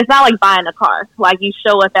it's not like buying a car. Like you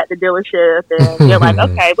show up at the dealership and you're like,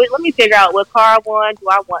 okay, wait, let me figure out what car I want. Do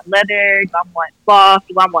I want leather? Do I want cloth?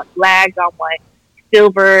 Do I want black? Do I want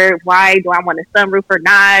silver? White? Do I want a sunroof or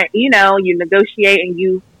not? You know, you negotiate and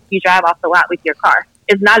you drive off the lot with your car.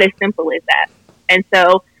 It's not as simple as that. And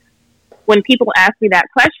so when people ask me that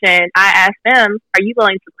question, I ask them, are you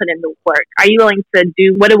willing to put in the work? Are you willing to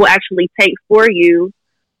do what it will actually take for you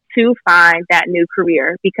to find that new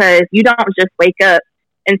career? Because you don't just wake up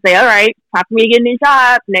and say, all right, time for me to get a new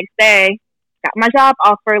job. Next day, got my job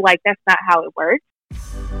offer. Like, that's not how it works.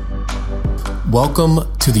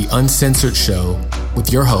 Welcome to the Uncensored Show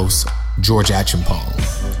with your host, George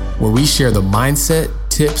Achimpong, where we share the mindset,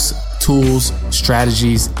 tips, tools,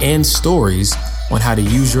 strategies, and stories on how to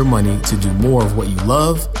use your money to do more of what you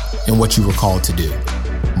love and what you were called to do.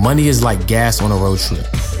 Money is like gas on a road trip.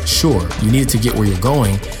 Sure, you need it to get where you're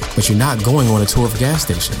going, but you're not going on a tour of gas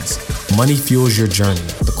stations. Money fuels your journey.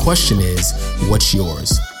 The question is, what's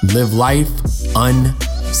yours? Live life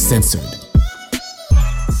uncensored.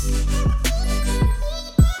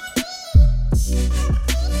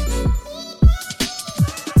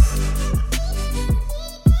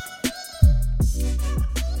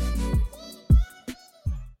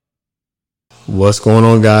 What's going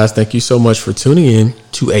on, guys? Thank you so much for tuning in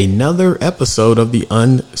to another episode of the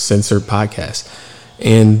Uncensored Podcast.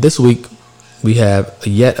 And this week we have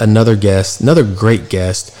yet another guest, another great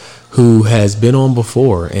guest who has been on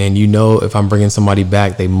before. And you know, if I'm bringing somebody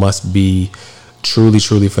back, they must be truly,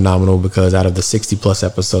 truly phenomenal, because out of the 60 plus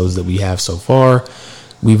episodes that we have so far,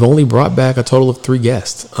 we've only brought back a total of 3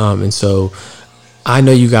 guests. And so I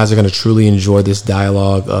know you guys are going to truly enjoy this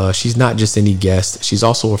dialogue. She's not just any guest. She's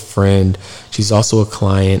also a friend. She's also a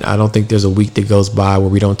client. I don't think there's a week that goes by where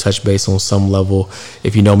we don't touch base on some level.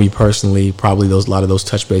 If you know me personally, probably a lot of those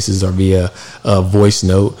touch bases are via a voice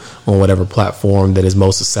note on whatever platform that is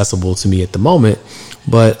most accessible to me at the moment.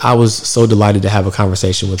 But I was so delighted to have a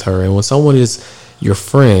conversation with her. And when someone is your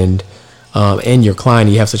friend and your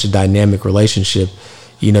client, you have such a dynamic relationship,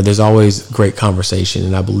 you know, there's always great conversation.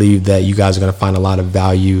 And I believe that you guys are going to find a lot of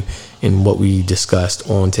value in what we discussed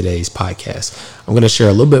on today's podcast. I'm going to share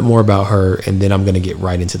a little bit more about her, and then I'm going to get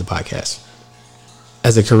right into the podcast.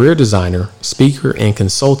 As a career designer, speaker, and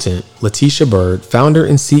consultant, Latesha Byrd, founder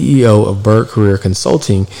and CEO of Byrd Career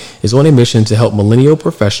Consulting, is on a mission to help millennial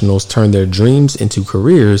professionals turn their dreams into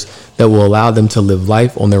careers that will allow them to live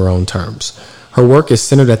life on their own terms. Her work is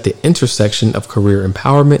centered at the intersection of career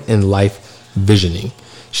empowerment and life visioning.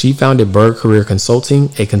 She founded Byrd Career Consulting,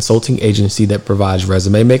 a consulting agency that provides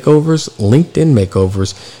resume makeovers, LinkedIn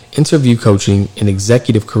makeovers, interview coaching, and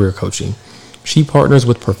executive career coaching. She partners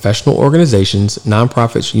with professional organizations,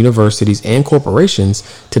 nonprofits, universities, and corporations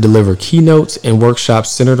to deliver keynotes and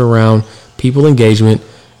workshops centered around people engagement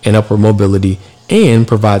and upward mobility, and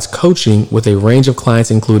provides coaching with a range of clients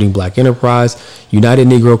including Black Enterprise, United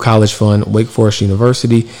Negro College Fund, Wake Forest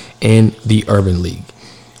University, and the Urban League.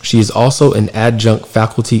 She is also an adjunct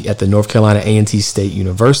faculty at the North Carolina A&T State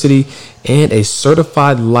University and a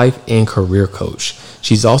certified life and career coach.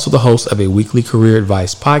 She's also the host of a weekly career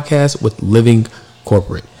advice podcast with Living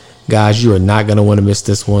Corporate. Guys, you are not going to want to miss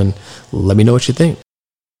this one. Let me know what you think.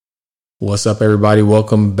 What's up, everybody?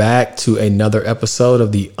 Welcome back to another episode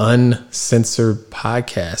of the Uncensored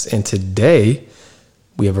Podcast. And today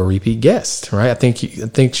we have a repeat guest, right? I think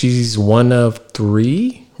she's one of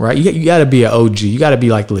 3. Right. You got to be an OG. You got to be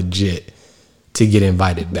like legit to get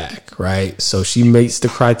invited back. Right. So she meets the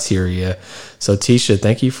criteria. So Tisha,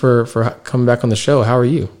 thank you for coming back on the show. How are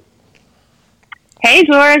you? Hey,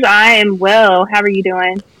 George. I am well. How are you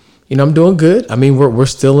doing? You know, I'm doing good. I mean, we're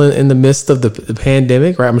still in the midst of the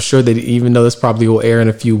pandemic. Right. I'm sure that even though this probably will air in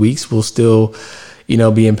a few weeks, we'll still,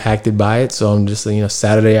 be impacted by it. So I'm just,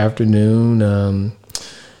 Saturday afternoon,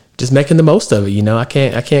 just making the most of it. I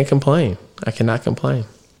can't complain. I cannot complain.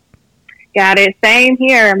 Got it. Same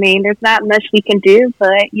here. I mean, there's not much we can do,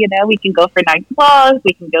 but, we can go for nice walks.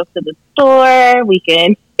 We can go to the store. We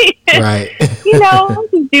can, right.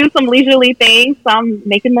 Just do some leisurely things. So I'm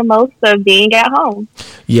making the most of being at home.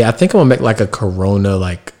 Yeah, I think I'm going to make like a Corona,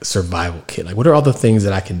 like survival kit. Like, what are all the things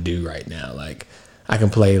that I can do right now? Like, I can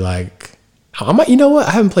play like, I might, I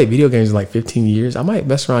haven't played video games in like 15 years. I might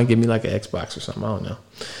mess around and get me like an Xbox or something. I don't know.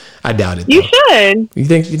 I doubt it. You should. You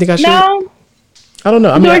think I should? No. I don't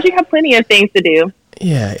know. George, you have plenty of things to do.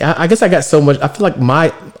 Yeah, I guess I got so much. I feel like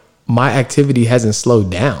my activity hasn't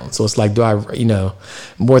slowed down. So it's like, do I,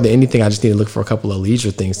 more than anything, I just need to look for a couple of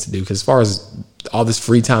leisure things to do. Because as far as all this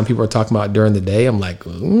free time people are talking about during the day, I'm like,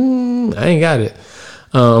 I ain't got it.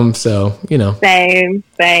 Same.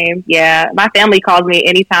 Yeah. My family calls me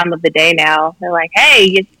any time of the day now. They're like,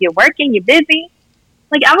 hey, you're working, you're busy.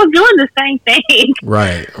 Like, I was doing the same thing.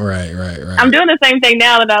 Right. I'm doing the same thing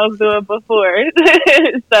now that I was doing before.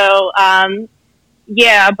 So,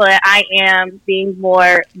 yeah, but I am being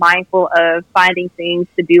more mindful of finding things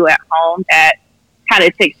to do at home that kind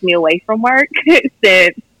of takes me away from work,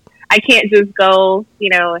 since I can't just go,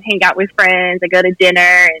 hang out with friends and go to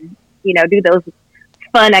dinner and, do those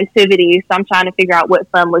fun activities. So I'm trying to figure out what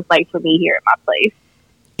fun looks like for me here at my place.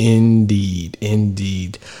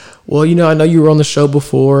 Indeed. Well, I know you were on the show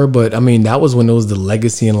before, but I mean, that was when it was the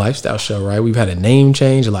Legacy and Lifestyle Show, right? We've had a name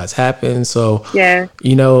change, a lot's happened. So, yeah,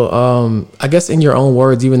 I guess in your own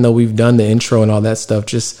words, even though we've done the intro and all that stuff,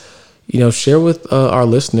 just, share with our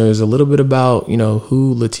listeners a little bit about,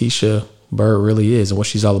 who Latesha Byrd really is and what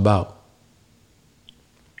she's all about.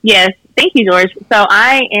 Yes. Thank you, George. So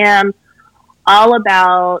I am all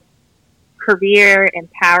about career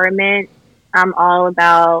empowerment. I'm all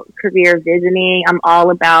about career visioning. I'm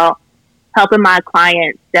all about helping my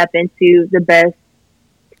clients step into the best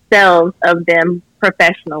selves of them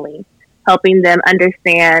professionally, helping them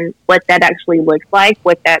understand what that actually looks like,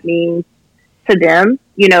 what that means to them,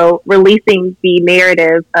 releasing the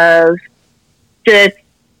narrative of just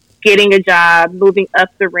getting a job, moving up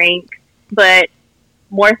the ranks, but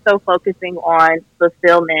more so focusing on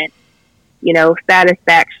fulfillment,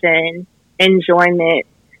 satisfaction, enjoyment,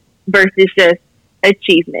 versus just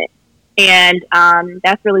achievement. And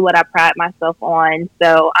that's really what I pride myself on.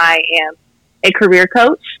 So I am a career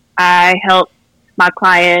coach. I help my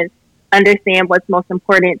clients understand what's most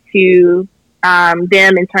important to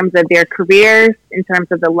them in terms of their careers, in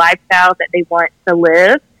terms of the lifestyle that they want to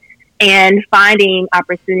live, and finding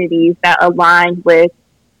opportunities that align with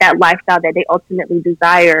that lifestyle that they ultimately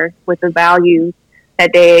desire, with the values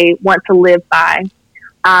that they want to live by.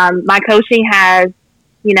 My coaching has,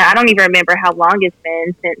 I don't even remember how long it's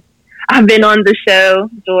been since I've been on the show,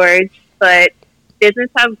 George, but business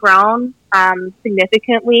has grown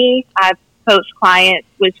significantly. I've coached clients,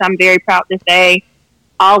 which I'm very proud to say,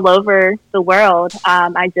 all over the world.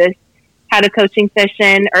 I just had a coaching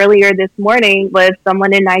session earlier this morning with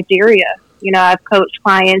someone in Nigeria. I've coached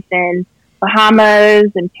clients in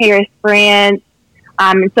Bahamas and Paris, France.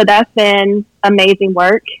 And so that's been amazing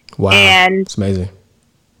work. Wow. And it's amazing.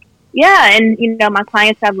 Yeah. And, my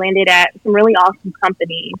clients have landed at some really awesome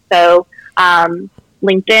companies. So,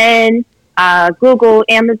 LinkedIn, Google,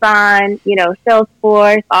 Amazon,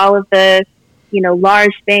 Salesforce, all of the,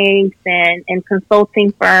 large banks and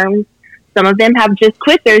consulting firms. Some of them have just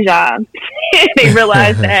quit their jobs. They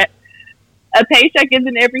realize that a paycheck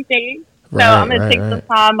isn't everything. So I'm going to take some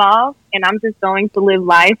time off, and I'm just going to live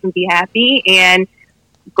life and be happy. And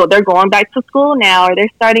they're going back to school now, or they're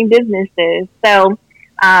starting businesses. So,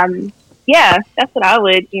 yeah, that's what I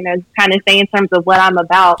would, kind of say in terms of what I'm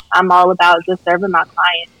about. I'm all about just serving my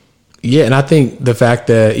clients. Yeah, and I think the fact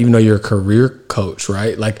that even though you're a career coach,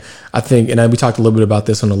 right? Like, I think, and we talked a little bit about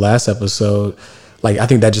this on the last episode, like, I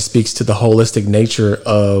think that just speaks to the holistic nature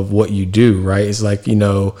of what you do, right? It's like,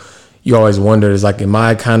 you always wonder, is like, am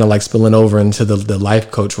I kind of like spilling over into the life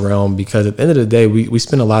coach realm? Because at the end of the day, we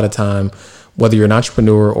spend a lot of time, whether you're an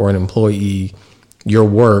entrepreneur or an employee, your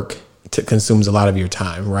work consumes a lot of your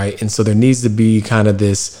time, right? And so there needs to be kind of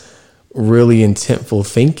this really intentful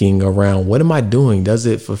thinking around, what am I doing? Does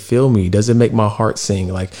it fulfill me? Does it make my heart sing?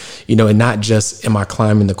 Like, and not just, am I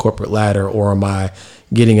climbing the corporate ladder, or am I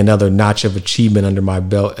getting another notch of achievement under my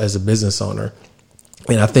belt as a business owner?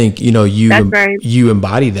 And I think, you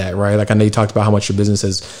embody that, right? Like, I know you talked about how much your business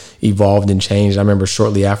has evolved and changed. I remember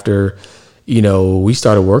shortly after, we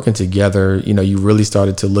started working together, you really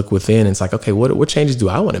started to look within. And it's like, okay, what changes do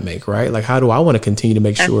I want to make, right? Like, how do I want to continue to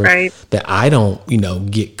make sure that I don't,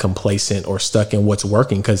 get complacent or stuck in what's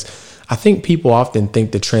working? Because I think people often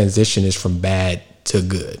think the transition is from bad to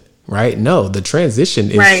good, right? No, the transition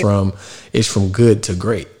is from good to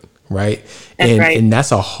great. Right. And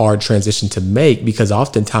that's a hard transition to make, because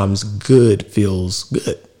oftentimes good feels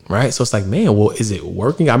good. Right. So it's like, man, well, is it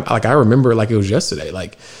working? I remember like it was yesterday,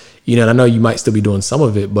 like, and I know you might still be doing some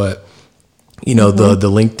of it, but the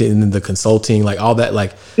LinkedIn, the consulting, like all that,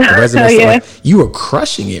 like the resume stuff, like, you were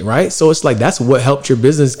crushing it. Right. So it's like, that's what helped your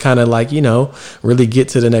business kind of like, really get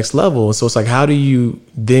to the next level. And so it's like, how do you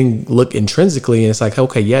then look intrinsically? And it's like,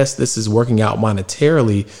 okay, yes, this is working out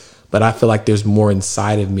monetarily, but I feel like there's more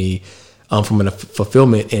inside of me from a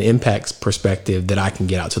fulfillment and impacts perspective that I can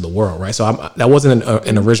get out to the world, right? So that wasn't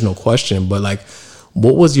an original question, but like,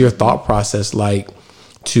 what was your thought process like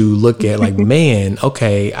to look at like, man,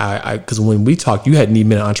 okay, because when we talked, you hadn't even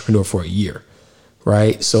been an entrepreneur for a year,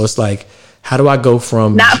 right? So it's like, how do I go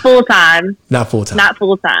from not full time? Yeah,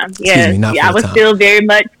 I was still very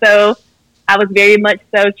much so. I was very much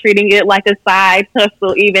so treating it like a side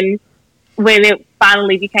hustle, even when it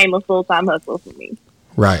finally became a full-time hustle for me.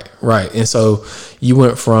 Right, right. And so you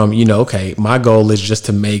went from, okay, my goal is just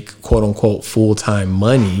to make quote unquote full-time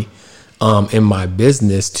money in my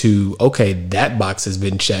business to, okay, that box has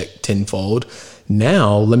been checked tenfold.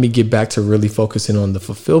 Now let me get back to really focusing on the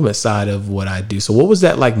fulfillment side of what I do. So what was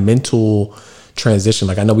that like mental transition?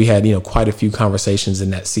 Like, I know we had, quite a few conversations in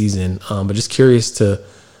that season, but just curious to,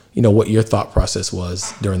 what your thought process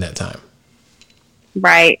was during that time.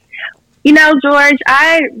 Right. George,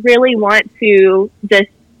 I really want to just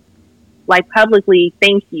like publicly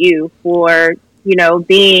thank you for,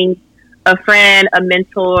 being a friend, a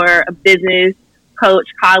mentor, a business coach,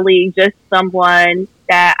 colleague, just someone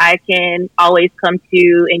that I can always come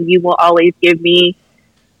to, and you will always give me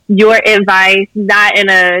your advice, not in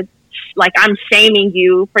a, like I'm shaming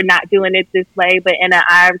you for not doing it this way, but in a,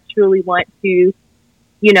 I truly want to,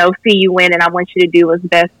 see you win, and I want you to do what's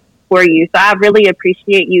best for you. So I really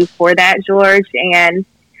appreciate you for that, George. And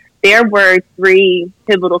there were 3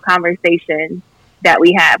 pivotal conversations that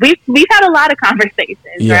we had. We've had a lot of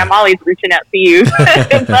conversations. Yeah. Where I'm always reaching out to you,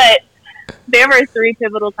 but there were 3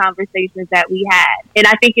 pivotal conversations that we had, and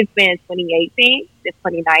I think it's been 2018, then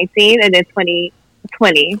 2019, and then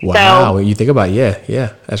 2020. Wow, so, when you think about it,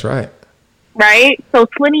 yeah, that's right. Right. So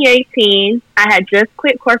 2018, I had just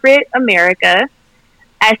quit corporate America.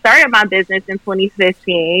 I started my business in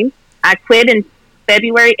 2015. I quit in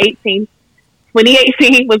February 18th.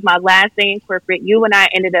 2018 was my last day in corporate. You and I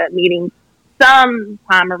ended up meeting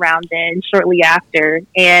sometime around then, shortly after.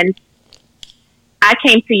 And I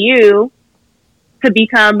came to you to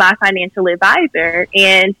become my financial advisor.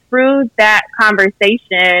 And through that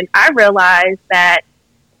conversation, I realized that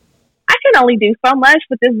I can only do so much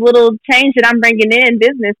with this little change that I'm bringing in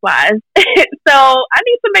business-wise. So I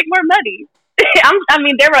need to make more money.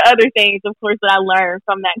 There were other things, of course, that I learned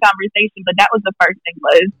from that conversation, but that was the first thing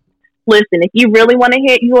was, listen, if you really want to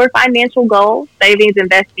hit your financial goals, savings,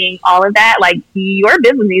 investing, all of that, like your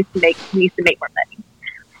business needs to make more money.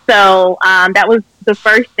 So that was the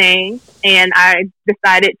first thing, and I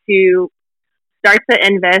decided to start to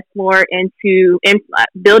invest more into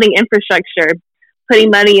building infrastructure,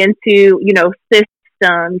 putting money into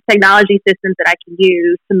systems, technology systems that I can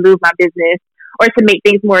use to move my business or to make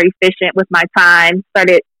things more efficient with my time.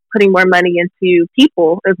 Started putting more money into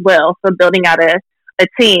people as well, so building out a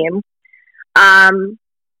team. And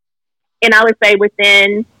I would say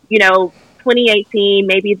within 2018,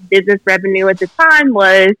 maybe business revenue at the time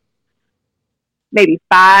was maybe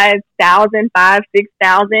 6,000.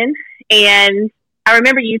 And I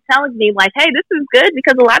remember you telling me like, hey, this is good,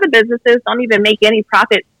 because a lot of businesses don't even make any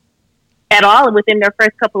profit at all within their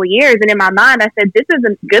first couple of years. And in my mind, I said, this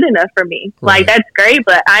isn't good enough for me. Right. Like, that's great,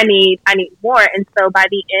 but I need more. And so by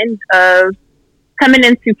the end of coming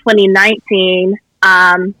into 2019,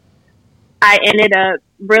 I ended up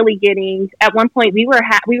really getting, at one point we were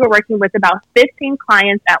working with about 15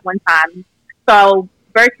 clients at one time. So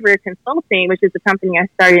Byrd Career Consulting, which is the company I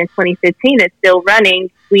started in 2015, is still running.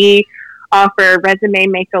 We offer resume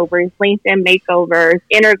makeovers, LinkedIn makeovers,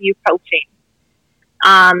 interview coaching.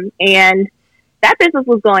 And that business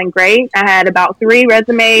was going great. I had about 3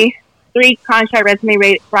 contract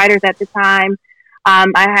resume writers at the time.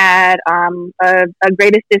 I had a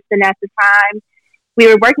great assistant at the time. We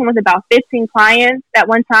were working with about 15 clients at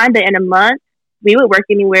one time, but in a month, we would work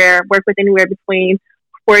with anywhere between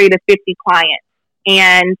 40 to 50 clients.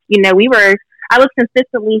 And, I was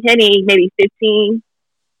consistently hitting maybe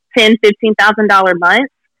 $15,000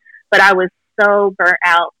 months, but I was so burnt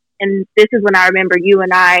out. And this is when I remember you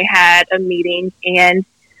and I had a meeting, and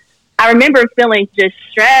I remember feeling just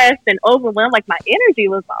stressed and overwhelmed, like my energy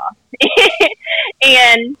was off.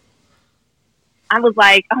 And I was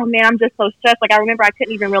like, oh man, I'm just so stressed. Like, I remember I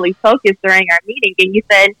couldn't even really focus during our meeting. And you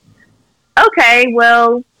said, okay,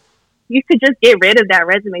 well, you could just get rid of that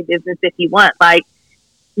resume business if you want. Like,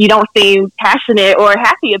 you don't seem passionate or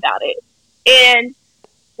happy about it. And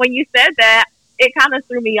when you said that, it kind of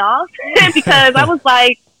threw me off because I was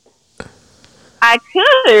like, I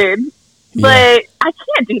could, but I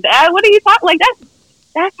can't do that. What are you talking? Like,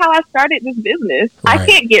 that's how I started this business. Right. I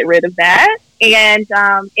can't get rid of that. And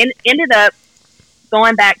ended up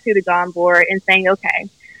going back to the drawing board and saying, okay,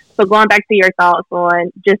 so going back to your thoughts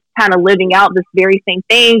on just kind of living out this very same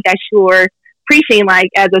thing that you're preaching, like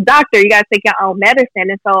as a doctor, you got to take your own medicine.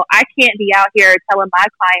 And so I can't be out here telling my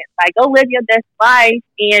clients, like, go live your best life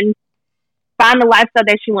and find the lifestyle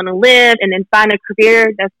that you want to live, and then find a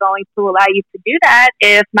career that's going to allow you to do that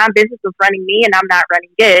if my business is running me and I'm not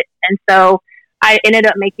running it. And so I ended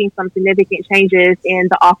up making some significant changes in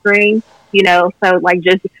the offering, so like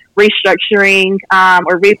just restructuring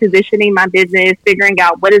or repositioning my business, figuring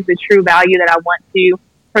out what is the true value that I want to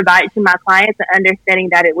provide to my clients, and understanding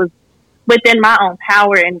that it was within my own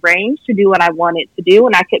power and range to do what I wanted to do,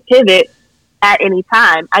 and I could pivot at any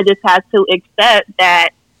time. I just had to accept that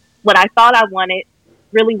what I thought I wanted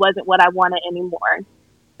really wasn't what I wanted anymore.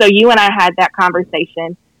 So you and I had that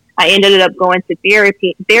conversation. I ended up going to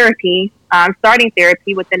therapy, starting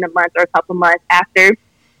therapy within a month or a couple months after.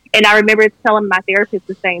 And I remember telling my therapist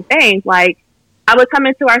the same thing. Like, I would come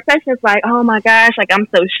into our sessions like, oh my gosh, like I'm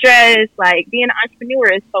so stressed. Like, being an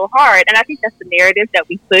entrepreneur is so hard. And I think that's the narrative that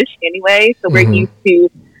we push anyway. So we're used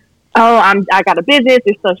to, oh, I got a business.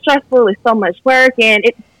 It's so stressful. It's so much work. And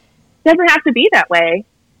it doesn't have to be that way.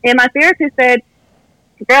 And my therapist said,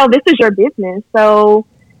 girl, this is your business. So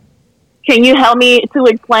can you help me to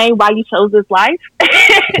explain why you chose this life?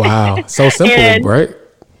 Wow. So simple, right?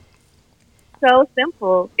 So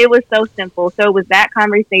simple. It was so simple. So it was that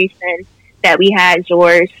conversation that we had,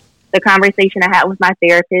 George, the conversation I had with my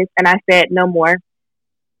therapist, and I said no more.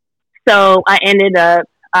 So I ended up,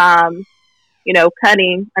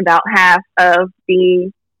 cutting about half of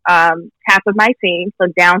my team. So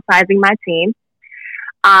downsizing my team.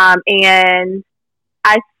 And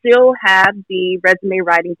I still have the resume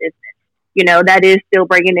writing business. That is still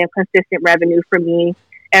bringing in consistent revenue for me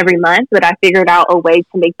every month, but I figured out a way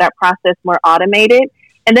to make that process more automated.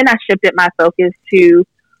 And then I shifted my focus to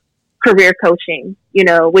career coaching,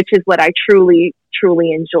 which is what I truly,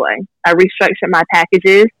 truly enjoy. I restructured my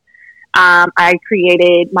packages. I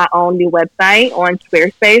created my own new website on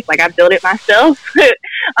Squarespace. Like, I built it myself,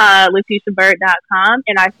 LateshaByrd.com.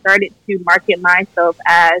 And I started to market myself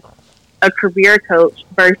as a career coach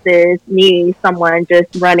versus me, someone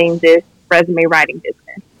just running this resume writing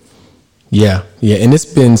business. Yeah. And it's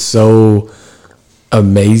been so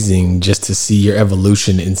amazing just to see your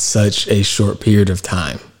evolution in such a short period of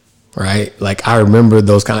time, right? Like, I remember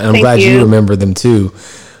those I'm glad you remember them too,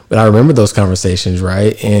 but I remember those conversations,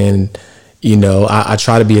 right? And, I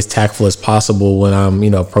try to be as tactful as possible when I'm,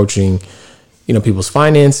 approaching, people's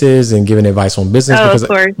finances and giving advice on business,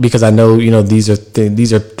 because I know, these are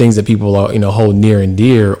things that people are, hold near and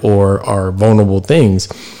dear or are vulnerable things.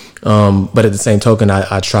 But at the same token,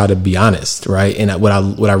 I try to be honest, right? And what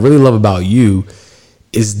I really love about you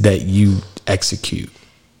is that you execute,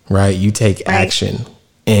 right? You take action,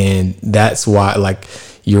 and that's why, like,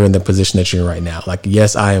 you're in the position that you're in right now. Like,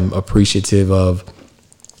 yes, I am appreciative of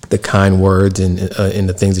the kind words and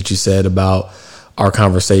the things that you said about our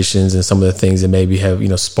conversations and some of the things that maybe have,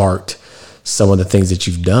 sparked some of the things that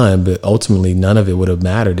you've done, but ultimately none of it would have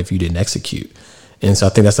mattered if you didn't execute. And so I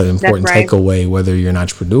think that's an important takeaway, whether you're an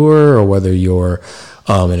entrepreneur or whether you're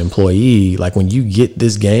an employee. Like, when you get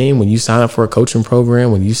this game, when you sign up for a coaching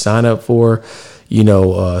program, when you sign up for,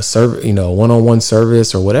 one-on-one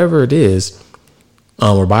service or whatever it is,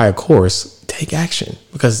 or buy a course, take action,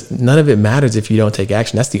 because none of it matters if you don't take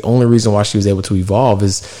action. That's the only reason why she was able to evolve,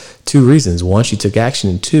 is two reasons. One, she took action,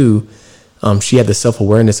 and two, she had the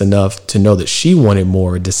self-awareness enough to know that she wanted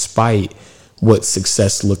more, despite what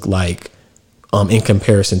success looked like in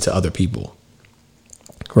comparison to other people.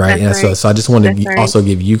 Right. That's and so I just want to also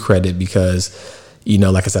give you credit, because,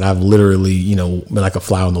 like I said, I've literally, been like a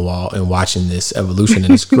fly on the wall and watching this evolution,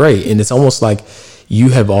 and it's great. And it's almost like you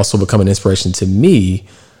have also become an inspiration to me,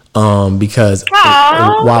 because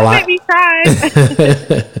while made me cry.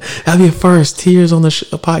 that'll be first tears on the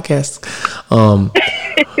podcast.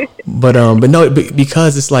 But no,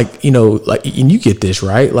 because it's like, and you get this,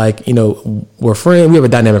 right? Like, we're friends, we have a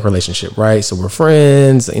dynamic relationship, right? So we're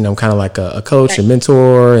friends, I'm kind of like a coach and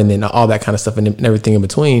mentor, and then all that kind of stuff and everything in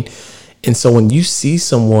between. And so when you see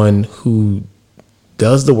someone who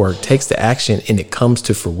does the work, takes the action, and it comes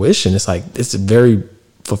to fruition, it's like, it's a very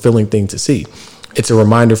fulfilling thing to see. It's a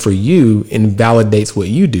reminder for you and validates what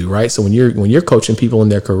you do, right? So when you're coaching people in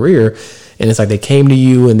their career, and it's like they came to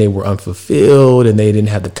you and they were unfulfilled and they didn't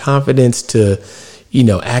have the confidence to,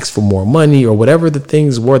 ask for more money or whatever the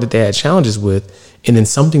things were that they had challenges with, and then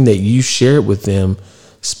something that you shared with them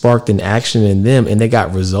sparked an action in them and they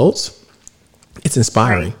got results, it's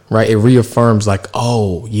inspiring, right? It reaffirms, like,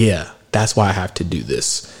 oh yeah, that's why I have to do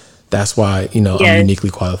this. That's why, I'm uniquely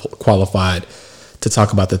qualified to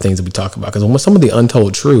talk about the things that we talk about. Because some of the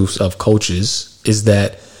untold truths of coaches is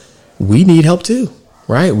that we need help too,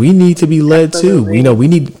 right? We need to be led too. We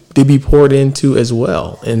need to be poured into as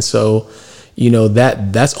well. And so,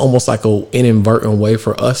 that's almost like an inadvertent way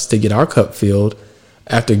for us to get our cup filled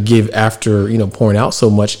after pouring out so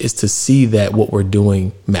much, is to see that what we're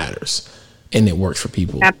doing matters and it works for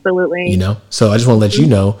people. Absolutely. So I just want to let you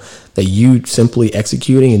know that you simply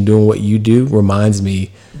executing and doing what you do reminds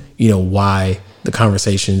me, why the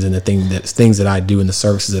conversations and the things that I do and the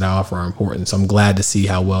services that I offer are important. So I'm glad to see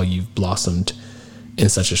how well you've blossomed in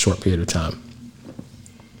such a short period of time.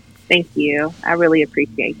 Thank you. I really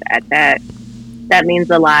appreciate that. That means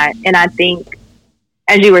a lot. And I think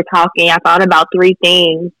as you were talking, I thought about 3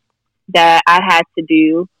 things that I had to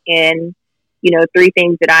do, and 3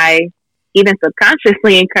 things that I even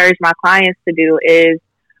subconsciously encourage my clients to do is,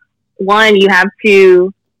 1, you have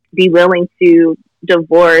to be willing to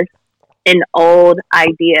divorce an old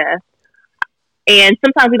idea. And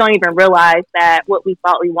sometimes we don't even realize that what we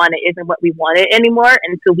thought we wanted isn't what we wanted anymore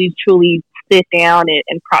until we truly sit down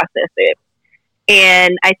and process it.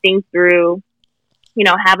 And I think through,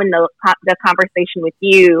 having the conversation with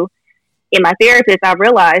you and my therapist, I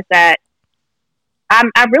realized that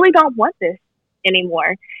I really don't want this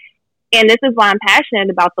anymore. And this is why I'm passionate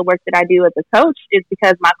about the work that I do as a coach, is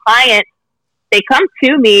because my clients, they come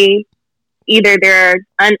to me, either they're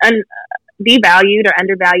devalued or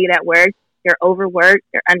undervalued at work, they're overworked,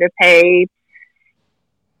 they're underpaid,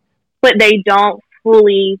 but they don't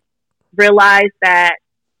fully realize that,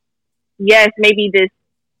 yes, maybe this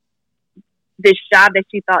job that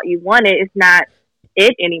you thought you wanted is not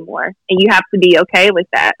it anymore. And you have to be okay with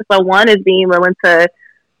that. So 1 is being willing to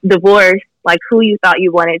divorce like who you thought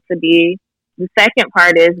you wanted to be. The second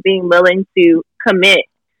part is being willing to commit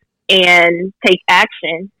and take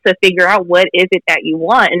action to figure out what is it that you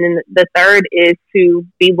want. And then the third is to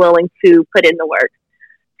be willing to put in the work.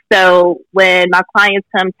 So when my clients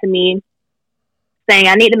come to me saying,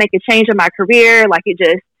 I need to make a change in my career, I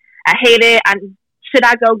hate it, should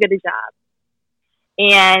I go get a job?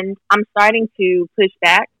 And I'm starting to push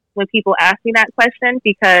back when people ask me that question,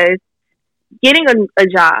 because getting a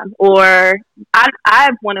job, or I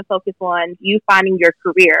want to focus on you finding your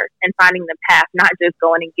career and finding the path, not just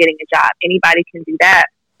going and getting a job. Anybody can do that.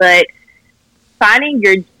 But finding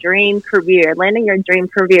your dream career, landing your dream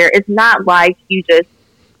career, is not like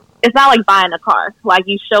it's not like buying a car. Like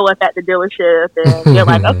you show up at the dealership and you're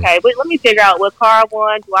like, okay, wait, let me figure out what car I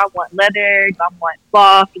want. Do I want leather? Do I want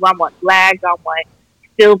cloth? Do I want black? Do I want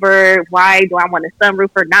silver? White? Do I want a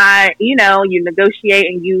sunroof or not? You negotiate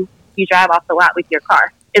and you drive off the lot with your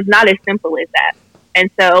car. It's not as simple as that. And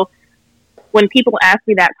so when people ask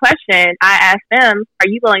me that question, I ask them, are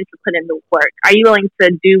you willing to put in the work? Are you willing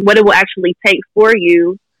to do what it will actually take for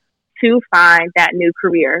you to find that new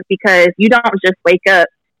career? Because you don't just wake up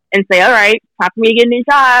and say, all right, time for me to get a new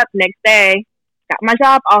job. Next day, got my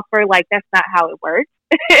job offer. That's not how it works.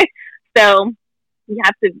 So you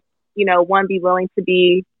have to, 1, be willing to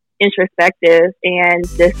be introspective and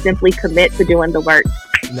just simply commit to doing the work.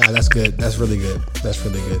 No, that's good. That's really good. That's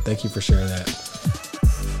really good. Thank you for sharing that.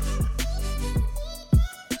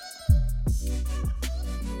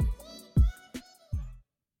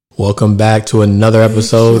 Welcome back to another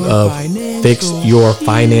episode of Fix Your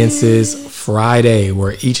Finances Friday,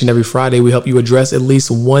 where each and every Friday we help you address at least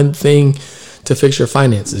one thing to fix your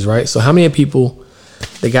finances, right? So how many people,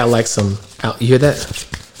 they got some out, you hear that?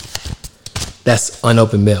 That's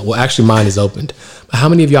unopened mail. Well, actually mine is opened. But how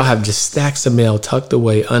many of y'all have just stacks of mail tucked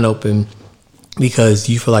away, unopened, because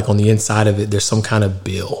you feel like on the inside of it, there's some kind of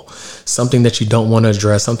bill, something that you don't want to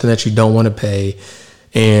address, something that you don't want to pay,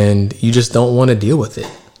 and you just don't want to deal with it?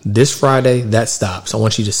 This Friday, that stops. I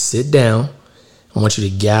want you to sit down. I want you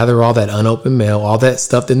to gather all that unopened mail, all that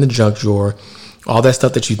stuff in the junk drawer, all that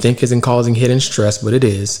stuff that you think isn't causing hidden stress, but it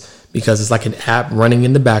is, because it's like an app running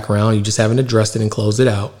in the background. You just haven't addressed it and closed it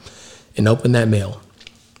out, and open that mail.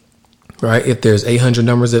 Right? If there's 800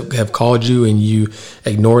 numbers that have called you and you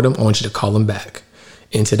ignored them, I want you to call them back.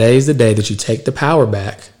 And today is the day that you take the power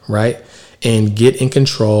back, right? And get in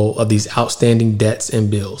control of these outstanding debts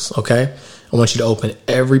and bills. Okay? I want you to open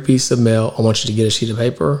every piece of mail. I want you to get a sheet of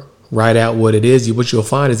paper, write out what it is. What you'll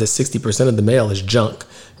find is that 60% of the mail is junk,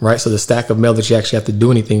 right? So the stack of mail that you actually have to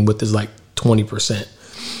do anything with is 20%.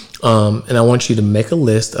 And I want you to make a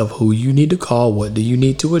list of who you need to call, what do you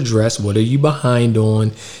need to address, what are you behind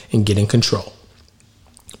on, and get in control.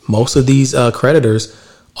 Most of these creditors,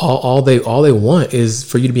 all they want is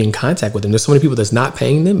for you to be in contact with them. There's so many people that's not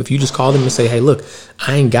paying them. If you just call them and say, hey, look,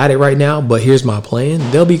 I ain't got it right now, but here's my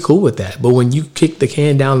plan, they'll be cool with that. But when you kick the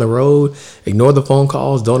can down the road, ignore the phone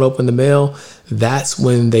calls, don't open the mail, that's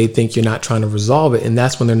when they think you're not trying to resolve it. And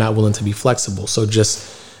that's when they're not willing to be flexible. So just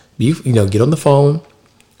get on the phone,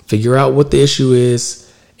 figure out what the issue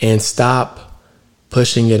is, and stop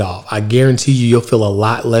pushing it off. I guarantee you'll feel a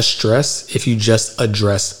lot less stress if you just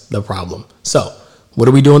address the problem. So what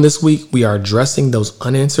are we doing this week? We are addressing those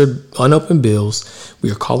unopened bills.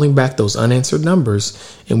 We are calling back those unanswered numbers,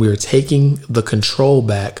 and we are taking the control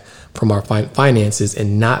back from our finances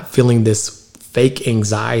and not feeling this fake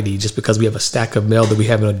anxiety just because we have a stack of mail that we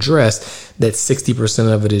haven't addressed, that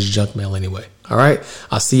 60% of it is junk mail anyway. All right.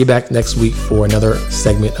 I'll see you back next week for another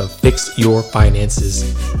segment of Fix Your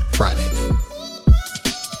Finances Friday.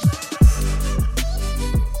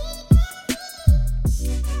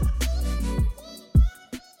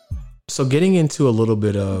 So getting into a little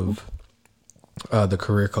bit of the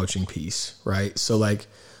career coaching piece, right? So like,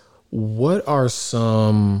 what are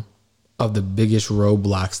some of the biggest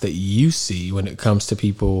roadblocks that you see when it comes to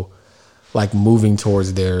people like moving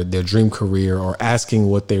towards their dream career or asking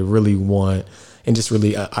what they really want and just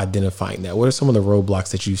really identifying that? What are some of the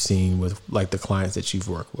roadblocks that you've seen with like the clients that you've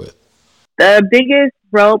worked with? The biggest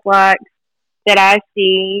roadblock that I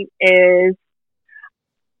see is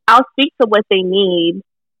I'll speak to what they need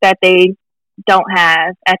that they don't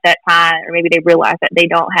have at that time, or maybe they realize that they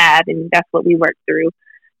don't have, and that's what we work through.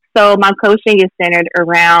 So my coaching is centered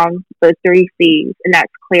around the 3 C's, and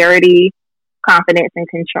that's clarity, confidence, and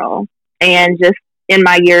control. And just in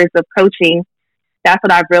my years of coaching, that's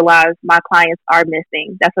what I've realized my clients are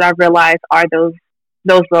missing. That's what I've realized are those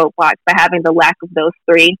roadblocks, by having the lack of those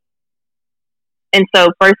 3. And so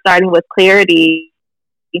first, starting with clarity,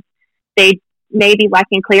 they may be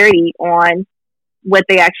lacking clarity on what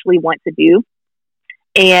they actually want to do.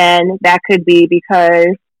 And that could be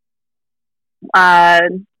because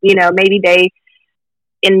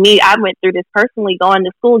maybe I went through this personally, going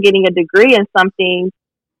to school, getting a degree in something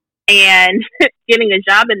and getting a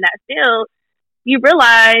job in that field. You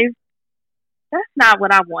realize that's not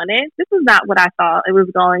what I wanted. This is not what I thought it was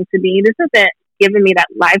going to be. This isn't giving me that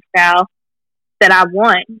lifestyle that I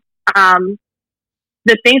want.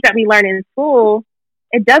 The things that we learn in school,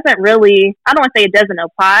 it doesn't really, I don't want to say it doesn't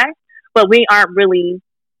apply, but we aren't really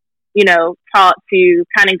taught to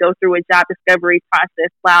kind of go through a job discovery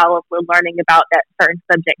process while we're learning about that certain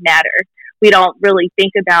subject matter. We don't really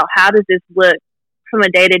think about how does this look from a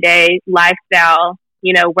day-to-day lifestyle,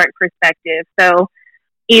 work perspective. So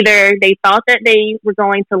either they thought that they were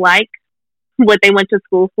going to like what they went to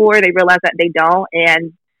school for, they realized that they don't,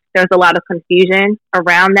 and there's a lot of confusion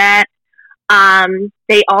around that.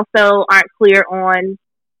 They also aren't clear on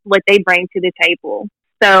what they bring to the table.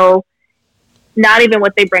 So not even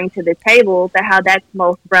what they bring to the table, but how that's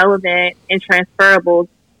most relevant and transferable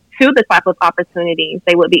to the type of opportunities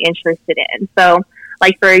they would be interested in. So,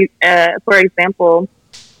 like for example,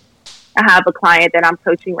 I have a client that I'm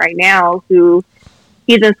coaching right now who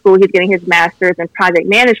he's in school, he's getting his master's in project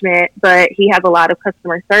management, but he has a lot of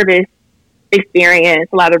customer service experience,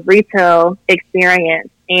 a lot of retail experience.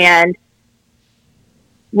 And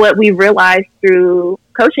what we realized through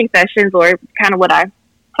coaching sessions, or kind of what I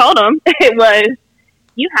told him, it was,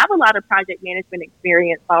 you have a lot of project management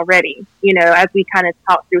experience already. As we kind of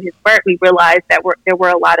talked through his work, we realized that there were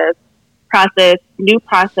a lot of new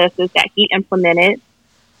processes that he implemented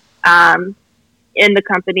in the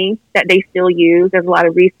company that they still use. There's a lot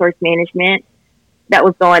of resource management that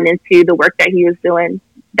was going into the work that he was doing.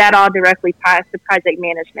 That all directly ties to project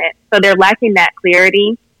management. So they're lacking that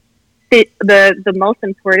clarity. The most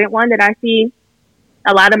important one that I see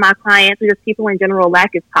a lot of my clients, or just people in general, lack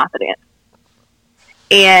is confidence.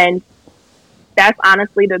 And that's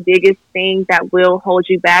honestly the biggest thing that will hold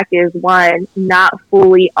you back, is one, not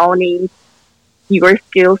fully owning your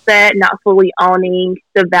skill set, not fully owning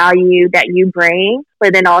the value that you bring.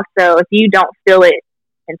 But then also, if you don't feel it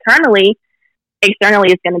internally,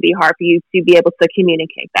 externally it's going to be hard for you to be able to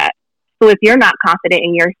communicate that. So if you're not confident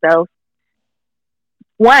in yourself,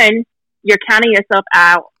 one, you're counting yourself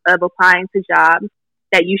out of applying to jobs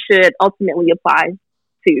that you should ultimately apply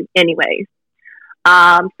to anyways.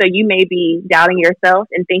 So you may be doubting yourself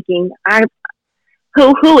and thinking,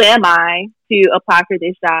 who am I to apply for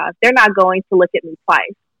this job? They're not going to look at me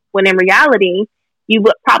twice. When in reality, you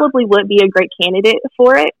probably would be a great candidate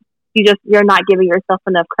for it. You're not giving yourself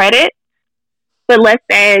enough credit. But let's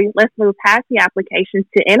move past the application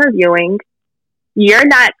to interviewing. You're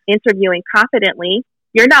not interviewing confidently.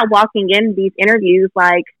 You're not walking in these interviews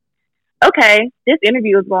like, okay, this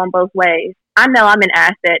interview is going both ways. I know I'm an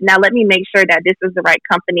asset. Now let me make sure that this is the right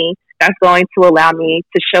company that's going to allow me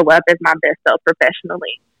to show up as my best self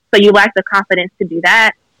professionally. So you lack the confidence to do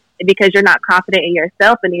that. And because you're not confident in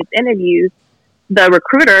yourself in these interviews, the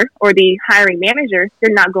recruiter or the hiring manager,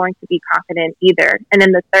 they're not going to be confident either. And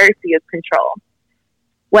then the third C is control.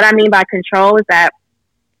 What I mean by control is that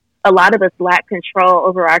a lot of us lack control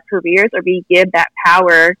over our careers, or we give that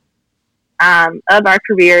power of our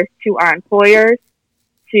careers to our employers,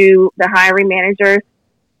 to the hiring managers,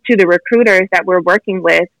 to the recruiters that we're working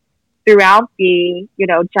with throughout the,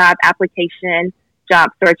 job application, job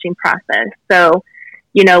searching process. So,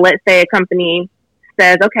 let's say a company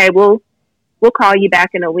says, okay, we'll we'll call you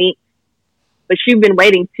back in a week, but you've been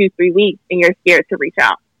waiting 2-3 weeks and you're scared to reach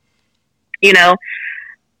out. You know,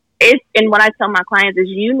 and what I tell my clients is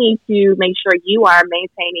you need to make sure you are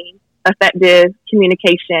maintaining effective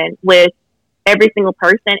communication with every single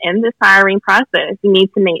person in this hiring process. You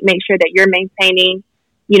need to make sure that you're maintaining,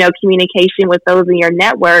 communication with those in your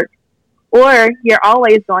network, or you're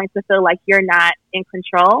always going to feel like you're not in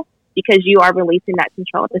control because you are releasing that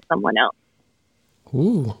control to someone else.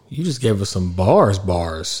 Ooh, you just gave us some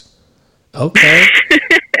bars. Okay.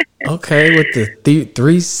 Okay, with the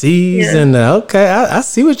three C's and okay, I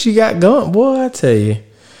see what you got going. Boy, I tell you,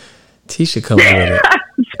 Tisha comes with it.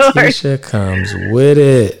 Sure. Tisha comes with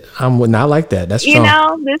it. I like that. That's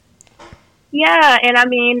strong. And I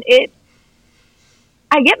mean,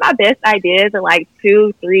 I get my best ideas at like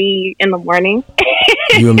 2-3 in the morning.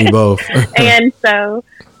 You and me both. And so,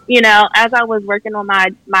 as I was working on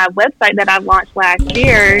my website that I launched last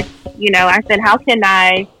year, I said, how can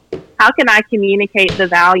I communicate the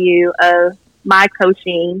value of my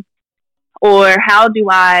coaching, or how do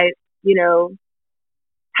I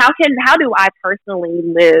personally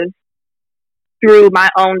live through my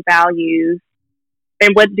own values,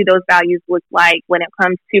 and what do those values look like when it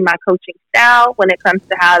comes to my coaching style, when it comes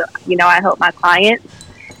to how, I help my clients.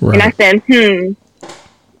 Right. And I said,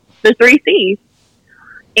 the 3 C's.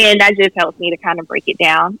 And that just helps me to kind of break it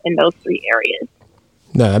down in those 3 areas.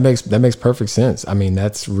 No, that makes perfect sense. I mean,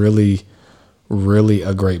 that's really, really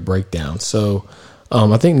a great breakdown. So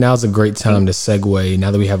I think now's a great time to segue, now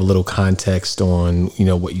that we have a little context on,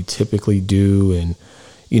 what you typically do and,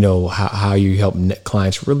 how you help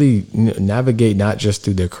clients really navigate not just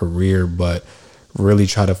through their career, but really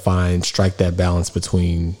try to strike that balance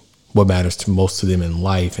between what matters to most to them in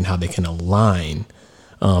life and how they can align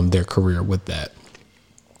their career with that.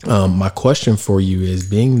 My question for you is,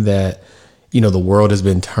 being that, the world has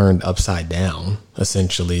been turned upside down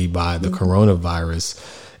essentially by the coronavirus,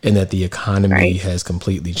 and that the economy has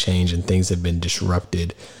completely changed and things have been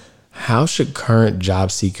disrupted, how should current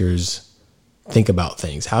job seekers think about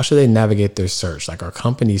things? How should they navigate their search? Like, are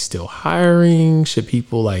companies still hiring? Should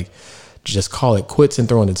people just call it quits and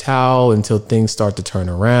throw in the towel until things start to turn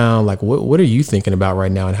around? Like, what are you thinking about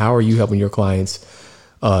right now, and how are you helping your clients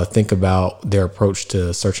think about their approach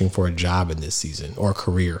to searching for a job in this season, or a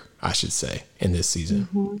career, I should say, in this season?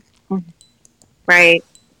 Mm-hmm. Right.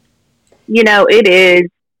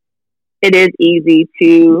 It is easy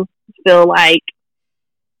to feel like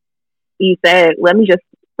you said, let me just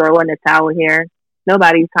throw in the towel here.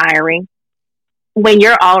 Nobody's hiring. When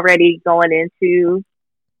you're already going into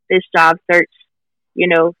this job search,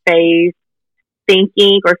 phase,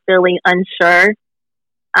 thinking or feeling unsure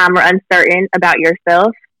or uncertain about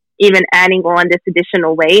yourself, even adding on this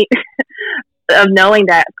additional weight of knowing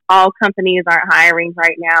that all companies aren't hiring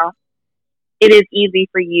right now, it is easy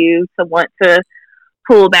for you to want to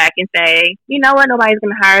pull back and say, you know what, nobody's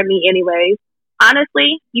going to hire me anyways.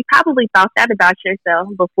 Honestly, you probably thought that about yourself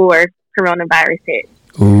before coronavirus hit.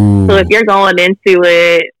 Ooh. So if you're going into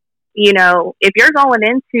it, if you're going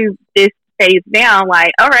into this phase now,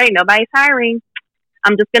 like, all right, nobody's hiring,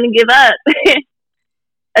 I'm just going to give up.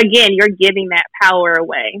 Again, you're giving that power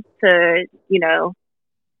away to,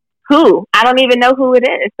 who? I don't even know who it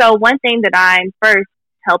is. So one thing that I'm first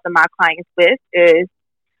helping my clients with is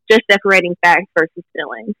just separating facts versus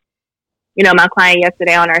feelings. My client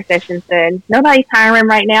yesterday on our session said, nobody's hiring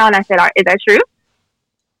right now. And I said, is that true?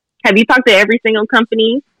 Have you talked to every single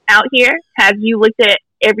company out here? Have you looked at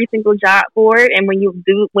every single job board? And when you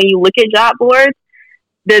look at job boards,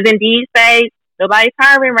 does Indeed say nobody's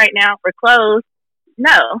hiring right now, we're closed?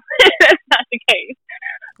 No, that's not the case.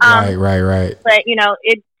 Right. But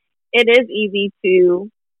it is easy to,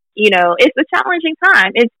 it's a challenging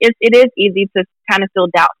time. It is easy to kind of feel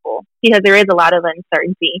doubtful because there is a lot of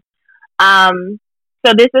uncertainty.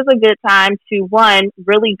 So this is a good time to, one,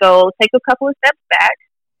 really take a couple of steps back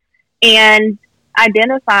and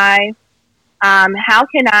identify how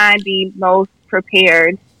can I be most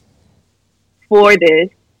prepared for this,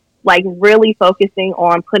 like really focusing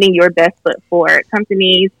on putting your best foot forward.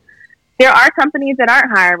 There are companies that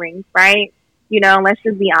aren't hiring, right? Let's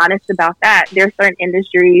just be honest about that. There are certain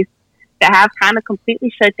industries that have kind of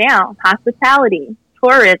completely shut down. Hospitality,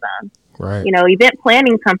 tourism, right? Event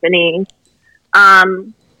planning companies. I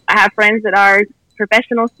have friends that are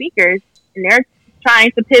professional speakers, and they're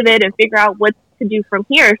trying to pivot and figure out what to do from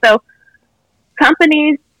here. So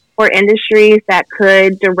companies or industries that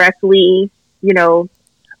could directly,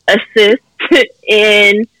 assist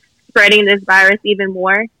in spreading this virus even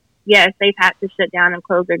more, yes, they've had to shut down and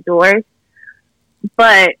close their doors.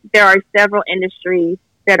 But there are several industries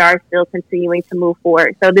that are still continuing to move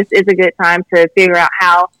forward. So this is a good time to figure out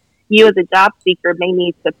how you as a job seeker may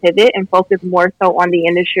need to pivot and focus more so on the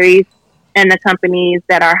industries and the companies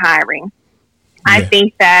that are hiring. Yeah. I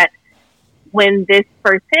think that when this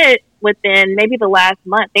first hit, within maybe the last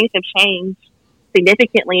month, things have changed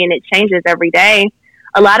significantly, and it changes every day.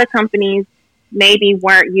 A lot of companies maybe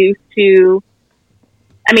weren't used to,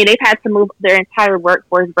 they've had to move their entire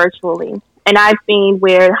workforce virtually. And I've seen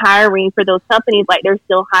where hiring for those companies, like they're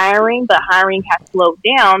still hiring, but hiring has slowed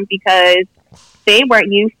down because they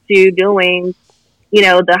weren't used to doing,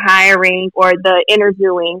 the hiring or the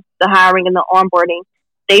interviewing, the hiring and the onboarding.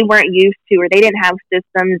 They weren't used to, or they didn't have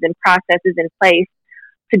systems and processes in place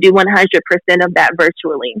to do 100% of that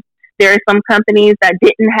virtually. There are some companies that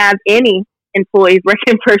didn't have any employees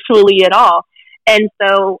working virtually at all. And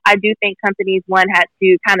so I do think companies, one, had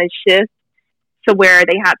to kind of shift to where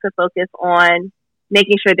they had to focus on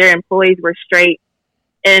making sure their employees were straight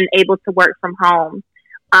and able to work from home.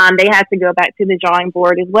 They had to go back to the drawing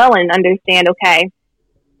board as well and understand, okay,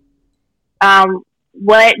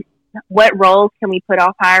 what roles can we put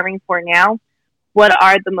off hiring for now? What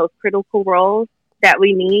are the most critical roles that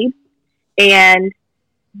we need? And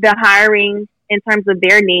the hiring, in terms of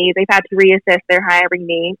their needs, they've had to reassess their hiring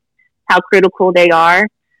needs, how critical they are.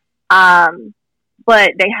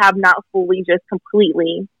 But they have not fully just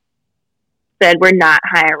completely said we're not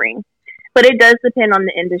hiring. But it does depend on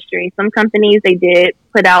the industry. Some companies, they did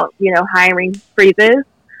put out, hiring freezes.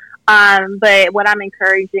 But what I'm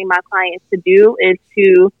encouraging my clients to do is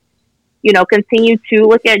to, continue to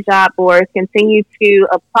look at job boards, continue to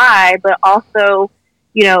apply, but also,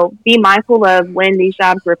 be mindful of when these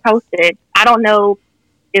jobs were posted. I don't know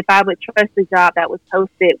if I would trust a job that was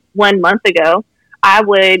posted 1 month ago. I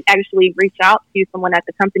would actually reach out to someone at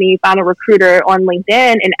the company, find a recruiter on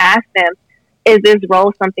LinkedIn and ask them, is this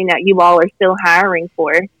role something that you all are still hiring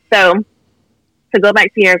for? So to go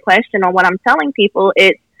back to your question on what I'm telling people,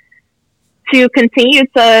 it's to continue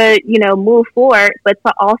to, move forward, but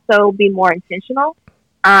to also be more intentional.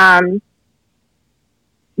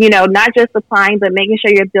 Not just applying, but making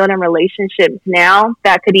sure you're building relationships now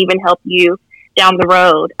that could even help you down the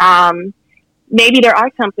road. Maybe there are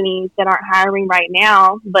companies that aren't hiring right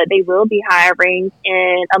now, but they will be hiring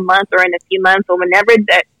in a month or in a few months, or whenever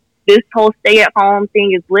that this whole stay-at-home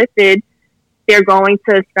thing is lifted, they're going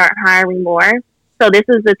to start hiring more. So this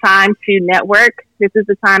is the time to network. This is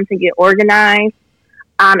the time to get organized.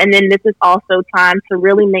 And then this is also time to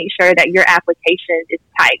really make sure that your application is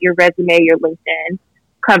tight. Your resume, your LinkedIn,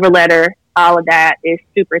 cover letter, all of that is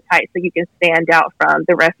super tight so you can stand out from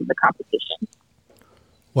the rest of the competition.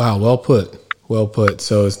 Wow, well put. Well put.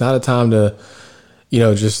 So it's not a time to,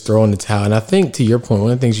 just throw in the towel. And I think to your point,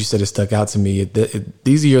 one of the things you said that stuck out to me,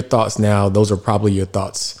 these are your thoughts now. Those are probably your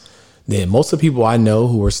thoughts then. Most of the people I know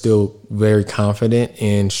who are still very confident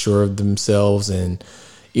and sure of themselves and,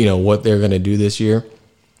 what they're going to do this year,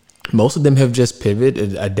 most of them have just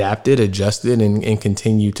pivoted, adapted, adjusted, and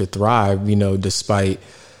continue to thrive, despite,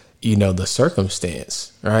 the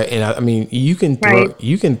circumstance. Right. And you can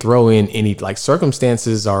throw in any, like,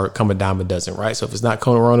 circumstances are come a dime a dozen. Right. So if it's not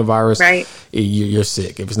coronavirus, right, you're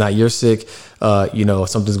sick. If it's not, you're sick,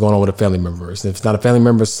 something's going on with a family member. If it's not a family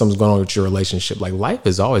member, something's going on with your relationship. Like, life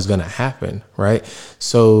is always going to happen. Right.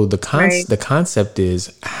 So the concept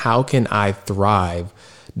is, how can I thrive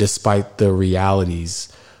despite the realities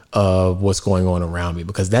of what's going on around me?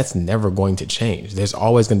 Because that's never going to change. There's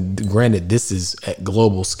always going to, granted, this is at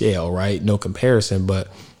global scale, right? No comparison, but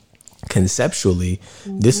conceptually,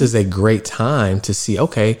 this is a great time to see,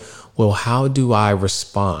 okay, well, how do I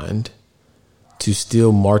respond to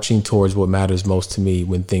still marching towards what matters most to me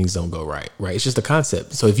when things don't go right? Right. It's just a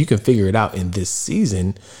concept. So if you can figure it out in this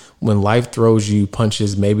season, when life throws you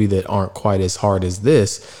punches maybe that aren't quite as hard as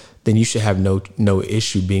this, then you should have no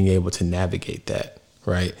issue being able to navigate that.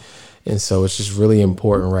 Right. And so it's just really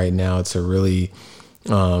important right now to really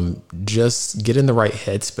just get in the right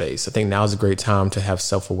headspace. I think now is a great time to have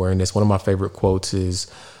self-awareness. One of my favorite quotes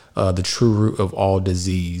is the true root of all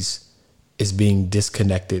disease is being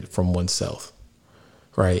disconnected from oneself.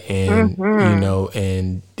 Right. And,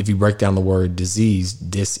 and if you break down the word disease,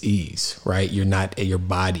 dis-ease, right, you're not, your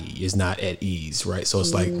body is not at ease. Right. So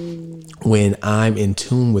it's like when I'm in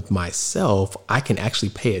tune with myself, I can actually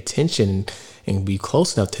pay attention and be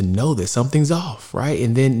close enough to know that something's off, right?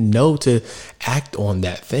 And then know to act on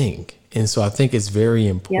that thing. And so I think it's very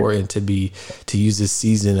important to use this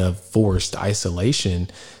season of forced isolation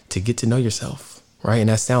to get to know yourself, right? And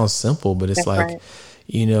that sounds simple, but it's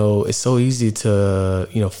it's so easy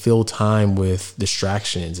to, fill time with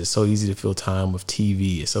distractions. It's so easy to fill time with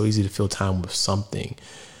TV. It's so easy to fill time with something.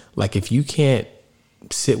 Like, if you can't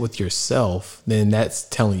sit with yourself, then that's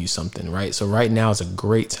telling you something, right? So right now is a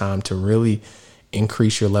great time to really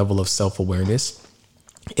increase your level of self-awareness.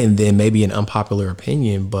 And then maybe an unpopular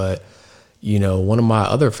opinion, but one of my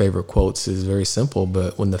other favorite quotes is very simple,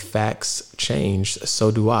 but when the facts change,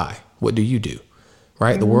 so do I. What do you do?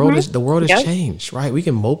 Right? The world has changed, right? We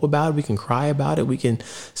can mope about it, we can cry about it, we can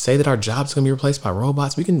say that our jobs are going to be replaced by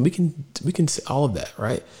robots. We can say all of that,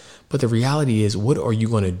 right? But the reality is, what are you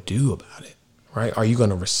going to do about it? Right? Are you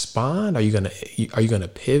going to respond? Are you going to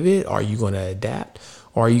pivot? Are you going to adapt?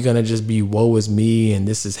 Or are you going to just be woe is me and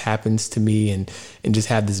this happens to me and just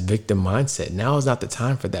have this victim mindset? Now is not the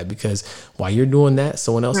time for that, because while you're doing that,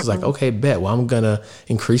 someone else is like, okay, bet. Well, I'm going to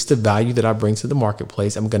increase the value that I bring to the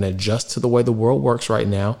marketplace. I'm going to adjust to the way the world works right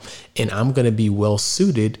now. And I'm going to be well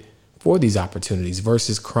suited for these opportunities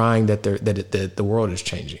versus crying that the world is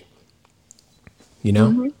changing.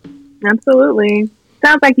 Absolutely.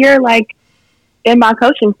 Sounds like you're like in my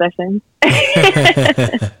coaching session.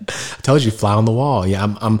 I told you, fly on the wall. Yeah,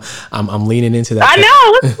 I'm leaning into that. I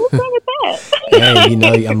know. What's wrong with that?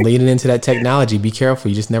 Hey, I'm leaning into that technology. Be careful.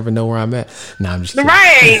 You just never know where I'm at. No, I'm just kidding.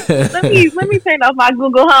 Right. let me turn off my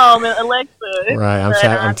Google Home and Alexa. Right.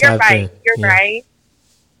 I'm you're right. in. You're right.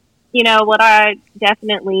 What I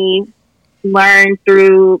definitely learned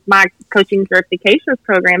through my coaching certifications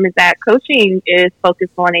program is that coaching is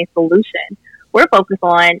focused on a solution. We're focused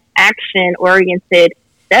on action-oriented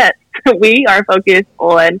steps. We are focused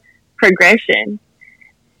on progression.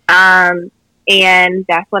 And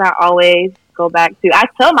that's what I always go back to. I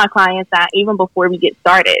tell my clients that even before we get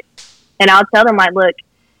started. And I'll tell them, like, look,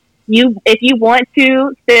 if you want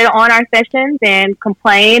to sit on our sessions and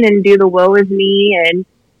complain and do the woe is me and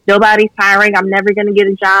nobody's hiring, I'm never going to get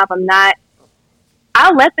a job,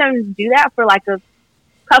 I'll let them do that for like a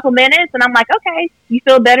couple minutes, and I'm like, okay, you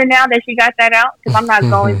feel better now that you got that out? Because I'm not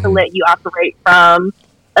going to let you operate from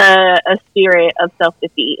a spirit of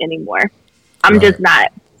self-defeat anymore. I'm just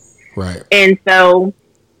not. Right. And so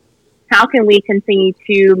how can we continue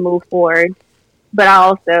to move forward? But I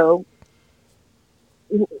also,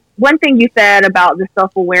 one thing you said about the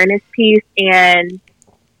self-awareness piece and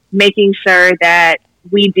making sure that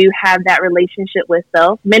we do have that relationship with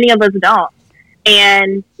self, many of us don't.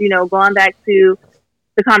 And, going back to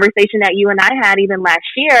the conversation that you and I had even last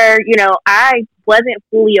year, I wasn't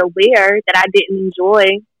fully aware that I didn't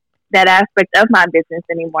enjoy that aspect of my business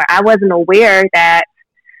anymore. I wasn't aware that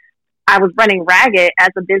I was running ragged as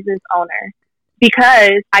a business owner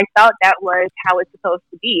because I thought that was how it's supposed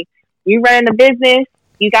to be. You running a business,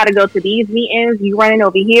 you got to go to these meetings, you running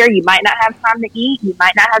over here, you might not have time to eat, you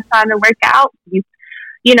might not have time to work out,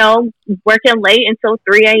 working late until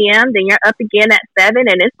 3 a.m., then you're up again at 7,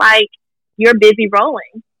 and it's like you're busy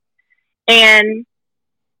rolling. And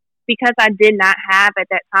because I did not have at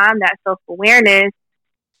that time that self-awareness,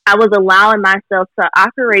 I was allowing myself to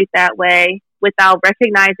operate that way without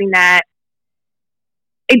recognizing that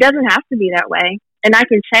it doesn't have to be that way. And I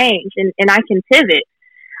can change and I can pivot.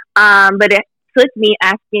 But it took me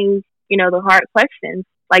asking, the hard questions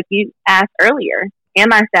like you asked earlier.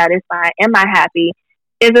 Am I satisfied? Am I happy?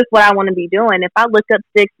 Is this what I want to be doing? If I look up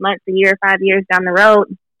 6 months, a year, 5 years down the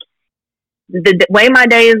road, the way my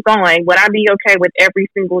day is going, would I be okay with every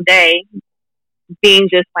single day being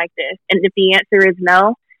just like this? And if the answer is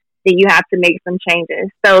no, then you have to make some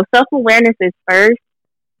changes. So self-awareness is first,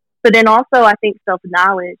 but then also I think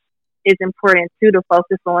self-knowledge is important too to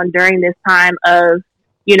focus on during this time of,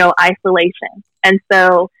 isolation. And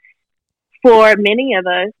so for many of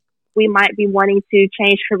us, we might be wanting to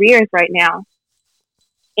change careers right now.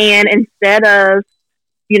 And instead of,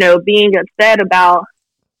 being upset about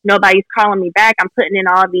nobody's calling me back, I'm putting in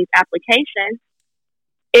all these applications.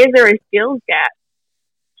 Is there a skills gap?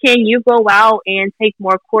 Can you go out and take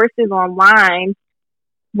more courses online?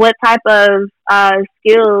 What type of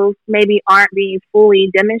skills maybe aren't being fully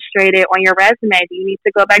demonstrated on your resume? Do you need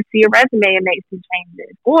to go back to your resume and make some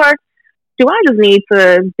changes? Or do I just need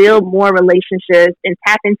to build more relationships and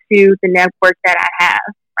tap into the network that I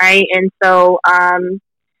have, right? And so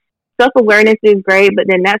self-awareness is great, but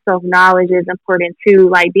then that self-knowledge is important too,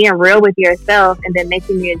 like being real with yourself and then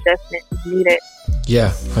making the adjustments needed. Yeah,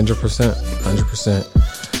 100%. 100%.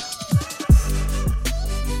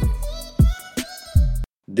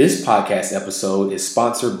 This podcast episode is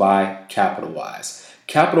sponsored by CapitalWise.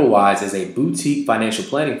 CapitalWise is a boutique financial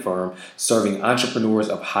planning firm serving entrepreneurs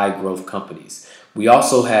of high-growth companies. We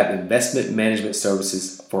also have investment management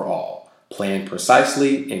services for all. Plan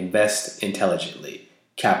precisely, invest intelligently.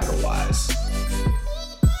 CapitalWise.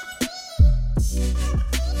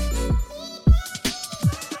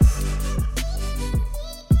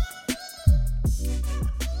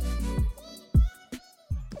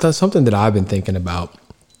 something that I've been thinking about,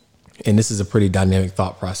 and this is a pretty dynamic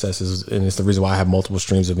thought process, and it's the reason why I have multiple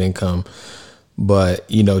streams of income. But,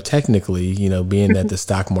 technically, being that the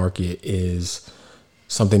stock market is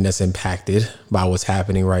something that's impacted by what's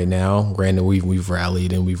happening right now, granted, we've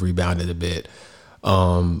rallied and we've rebounded a bit.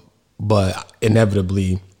 But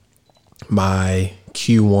inevitably, my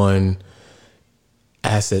Q1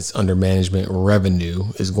 assets under management revenue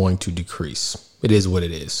is going to decrease. It is what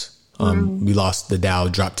it is. We lost the Dow,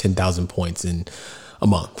 dropped 10,000 points in a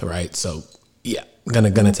month, right? So yeah,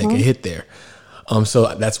 gonna take a hit there.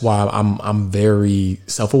 So that's why I'm very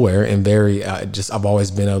self-aware and very I've always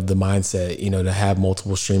been of the mindset, to have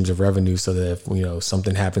multiple streams of revenue, so that if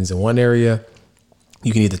something happens in one area,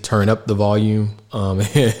 you can either turn up the volume,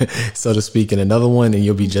 so to speak, in another one, and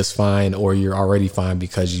you'll be just fine, or you're already fine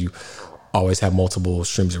because you always have multiple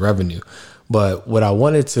streams of revenue. But what I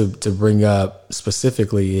wanted to bring up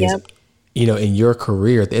specifically is, in your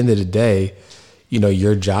career, at the end of the day,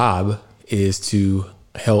 your job is to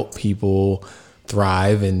help people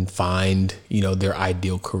thrive and find, their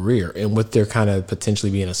ideal career. And with there kind of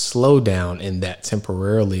potentially being a slowdown in that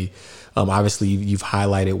temporarily, obviously you've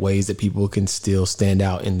highlighted ways that people can still stand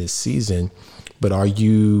out in this season. But are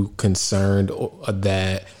you concerned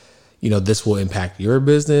that, this will impact your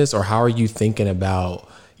business, or how are you thinking about,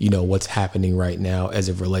 what's happening right now as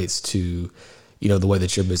it relates to, the way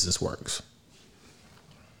that your business works?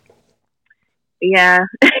 Yeah,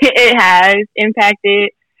 it has impacted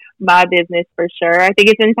my business for sure. I think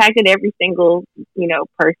it's impacted every single,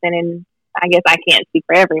 person, and I guess I can't speak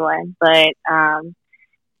for everyone, but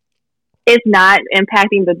it's not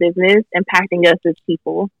impacting the business, impacting us as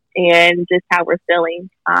people and just how we're feeling,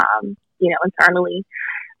 internally.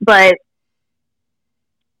 But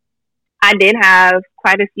I did have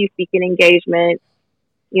quite a few speaking engagements,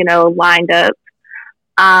 lined up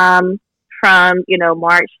from,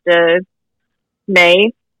 March to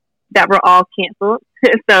May that were all canceled.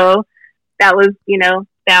 So that was,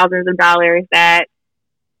 thousands of dollars that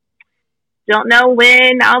don't know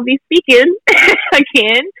when I'll be speaking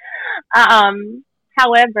again.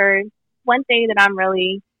 However, one thing that I'm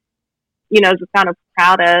really, just kind of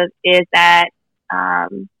proud of is that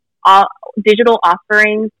all digital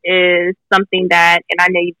offerings is something that, and I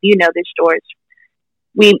know you know this, George,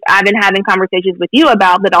 I've been having conversations with you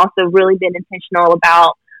about, but also really been intentional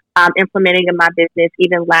about implementing in my business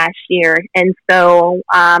even last year. And so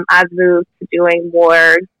I've moved to doing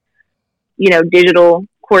more, digital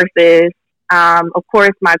courses. Of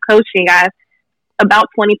course, my coaching, about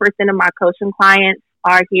 20% of my coaching clients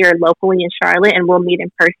are here locally in Charlotte, and we'll meet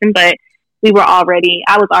in person. But I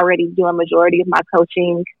was already doing majority of my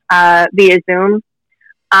coaching via Zoom.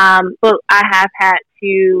 But I have had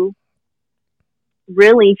to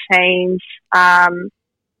really change how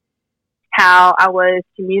I was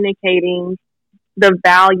communicating the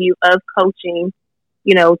value of coaching,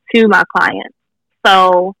 to my clients.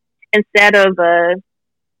 So instead of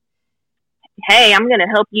hey, I'm going to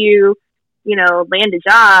help you, land a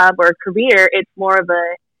job or a career, it's more of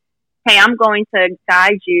a, hey, I'm going to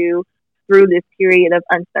guide you through this period of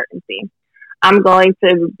uncertainty. I'm going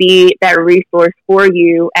to be that resource for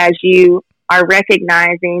you as you are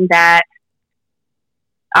recognizing that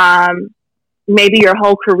maybe your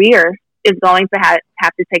whole career is going to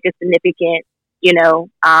have to take a significant,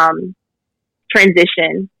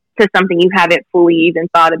 transition to something you haven't fully even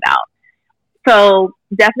thought about. So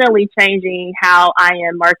definitely changing how I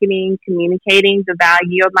am marketing, communicating the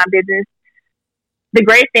value of my business. The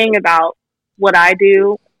great thing about what I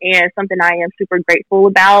do, and something I am super grateful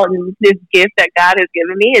about, and this gift that God has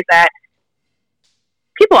given me, is that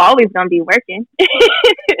people are always going to be working,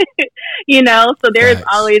 so there is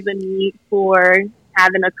always a need for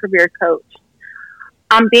having a career coach.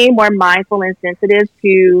 I'm being more mindful and sensitive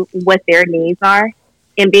to what their needs are,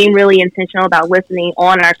 and being really intentional about listening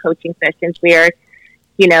on our coaching sessions where,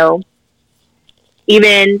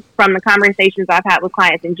 even from the conversations I've had with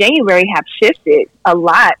clients in January have shifted a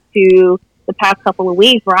lot to the past couple of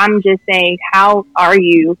weeks, where I'm just saying, how are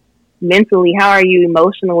you mentally? How are you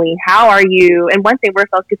emotionally? How are you? And one thing we're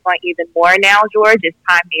focused on even more now, George, is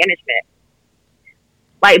time management.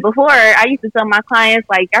 Like before, I used to tell my clients,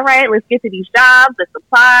 like, all right, let's get to these jobs, let's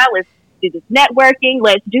apply, let's do this networking,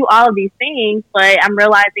 let's do all of these things. But I'm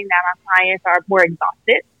realizing that my clients are more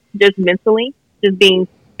exhausted, just mentally, just being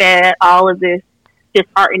fed all of this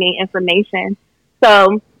disheartening information.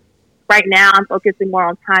 So right now I'm focusing more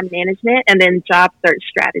on time management and then job search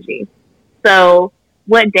strategy. So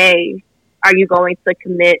what days are you going to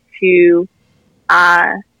commit to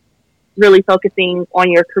really focusing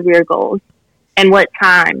on your career goals? And what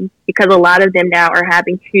time? Because a lot of them now are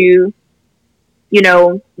having to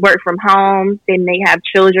work from home. They may have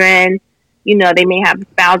children. They may have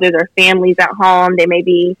spouses or families at home. They may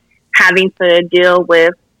be having to deal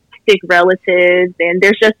with sick relatives. And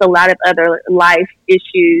there's just a lot of other life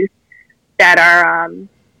issues that are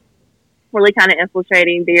really kind of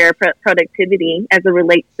infiltrating their productivity as it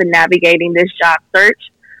relates to navigating this job search.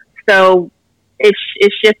 So it's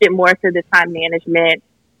shifted more to the time management,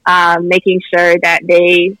 making sure that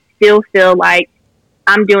they still feel like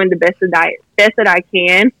I'm doing the best that I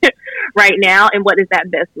can right now. And what does that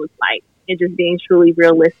best look like? And just being truly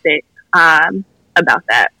realistic about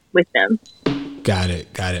that with them. Got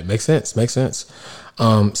it. Makes sense.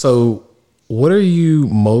 So what are you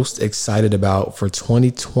most excited about for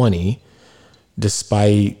 2020,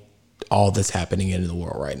 despite all that's happening in the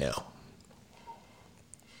world right now?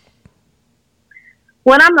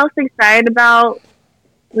 What I'm most excited about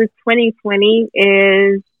with 2020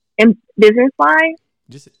 is in business-wise.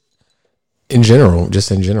 Just in general. In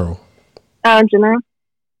general.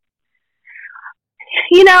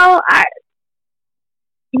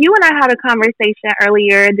 You and I had a conversation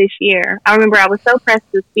earlier this year. I remember I was so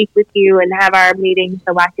pressed to speak with you and have our meeting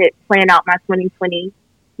so I could plan out my 2020,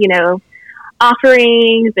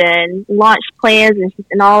 offerings and launch plans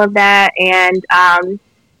and all of that. And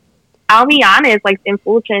I'll be honest, like in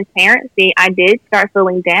full transparency, I did start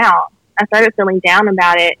feeling down. I started feeling down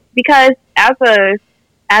about it because as a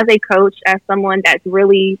coach, as someone that's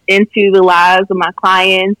really into the lives of my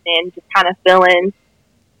clients and just kind of feeling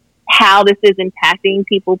how this is impacting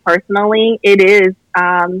people personally, it is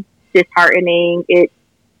disheartening. It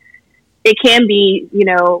can be,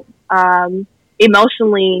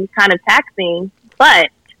 emotionally kind of taxing, but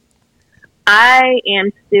I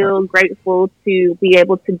am still grateful to be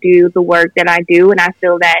able to do the work that I do. And I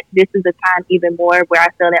feel that this is a time even more where I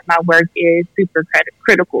feel that my work is super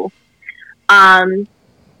critical.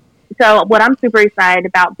 So what I'm super excited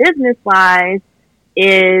about business-wise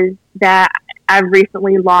is that I've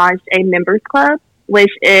recently launched a members club,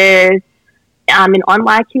 which is an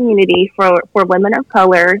online community for women of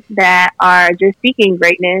color that are just seeking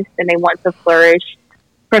greatness and they want to flourish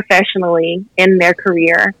professionally in their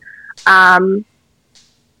career.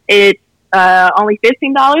 It's only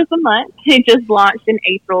 $15 a month. It just launched in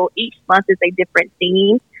April. Each month is a different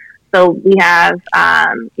theme. So we have,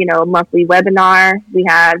 a monthly webinar. They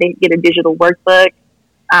get a digital workbook.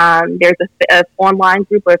 There's a online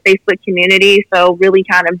group or Facebook community. So really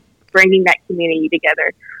kind of bringing that community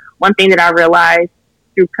together. One thing that I realized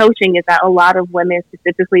through coaching is that a lot of women,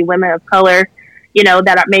 specifically women of color,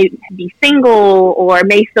 that may be single or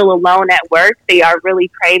may feel alone at work, they are really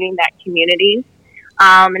craving that community.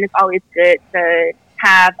 And it's always good to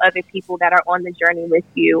have other people that are on the journey with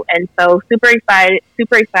you. And so super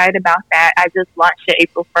excited about that. I just launched it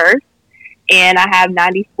April 1st and I have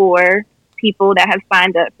 94 people that have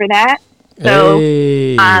signed up for that. So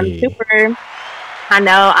I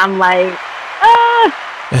know I'm like,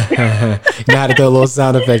 Got to throw a little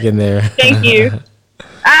sound effect in there. Thank you.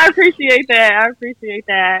 I appreciate that.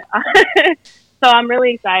 So I'm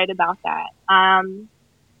really excited about that.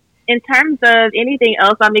 In terms of anything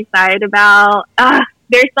else I'm excited about,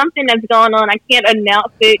 there's something that's going on. I can't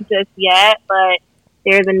announce it just yet, but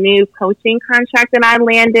there's a new coaching contract that I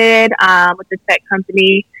landed with the tech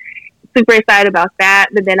company. Super excited about that.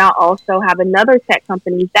 But then I'll also have another tech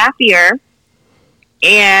company, Zapier,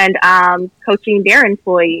 and coaching their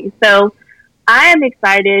employees. So I am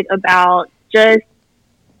excited about just,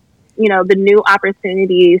 the new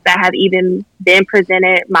opportunities that have even been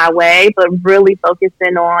presented my way, but really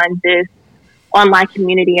focusing on this online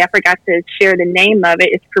community. I forgot to share the name of it.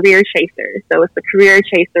 It's Career Chasers. So it's the Career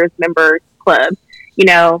Chasers Members Club.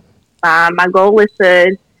 My goal is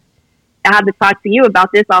I have to talk to you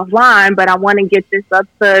about this offline, but I want to get this up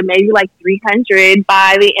to maybe like 300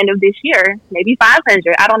 by the end of this year, maybe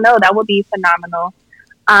 500. I don't know. That would be phenomenal.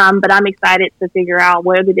 But I'm excited to figure out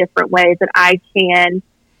what are the different ways that I can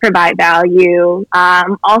provide value.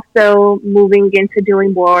 Also moving into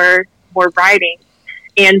doing more writing.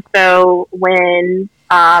 And so when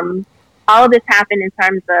all of this happened in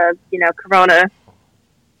terms of, Corona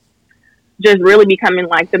just really becoming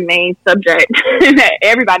like the main subject that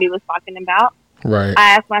everybody was talking about. Right.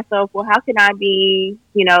 I asked myself, well, how can I be,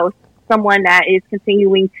 someone that is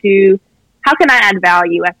how can I add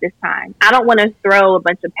value at this time? I don't want to throw a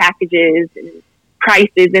bunch of packages and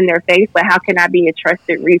prices in their face, but how can I be a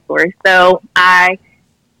trusted resource? So I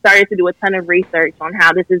started to do a ton of research on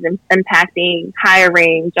how this is impacting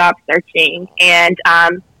hiring, job searching, and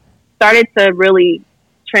started to really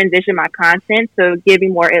transition my content to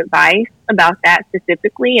giving more advice about that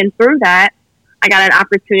specifically. And through that, I got an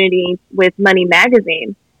opportunity with Money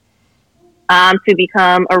Magazine. to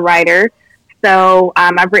become a writer. So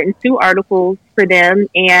I've written 2 articles for them,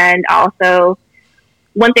 and also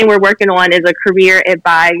one thing we're working on is a career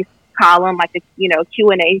advice column, like a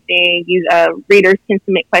Q&A thing. Readers can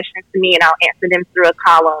submit questions to me, and I'll answer them through a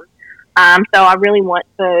column. So I really want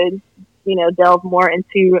to delve more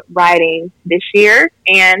into writing this year,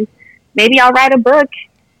 and maybe I'll write a book.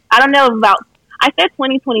 I don't know I said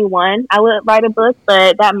 2021 I would write a book,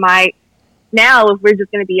 but that might, now if we're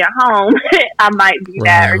just going to be at home, I might do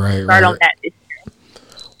that or start on that this year.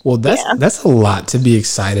 Well, that's a lot to be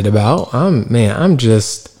excited about. I'm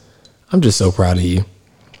just so proud of you.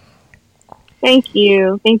 Thank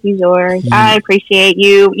you, George. I appreciate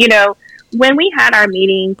you. When we had our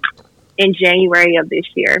meeting in January of this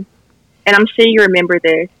year, and I'm sure you remember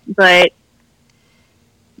this, but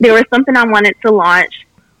there was something I wanted to launch,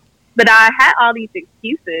 but I had all these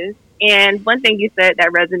excuses. And one thing you said that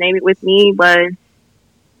resonated with me was,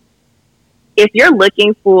 if you're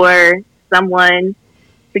looking for someone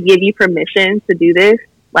to give you permission to do this,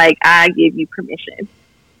 like, I give you permission.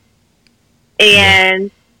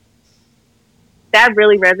 And that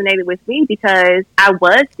really resonated with me, because I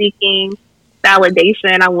was seeking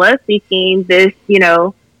validation. I was seeking this,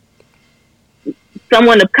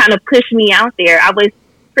 someone to kind of push me out there.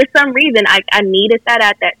 For some reason, I needed that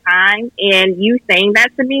at that time. And you saying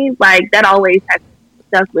that to me, like, that always has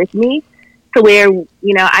stuck with me, to where,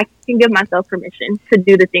 I can give myself permission to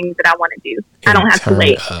do the things that I want to do. I don't have to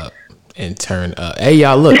wait. Turn up. Hey,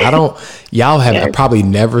 y'all, look, y'all have probably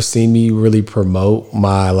never seen me really promote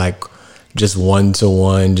my, like, just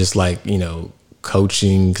one-to-one, just like,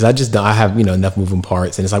 coaching, because I have enough moving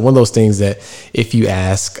parts, and it's like one of those things that if you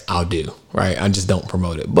ask, I'll do, right? I just don't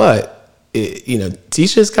promote it. But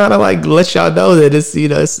Tisha's kind of like let y'all know that it's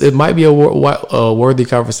it might be a worthy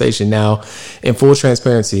conversation. Now, in full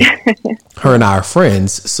transparency, her and I are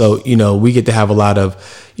friends, so we get to have a lot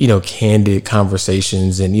of candid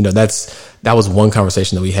conversations, and that was one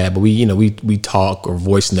conversation that we had. But we talk or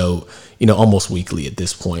voice note almost weekly at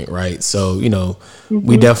this point, right? So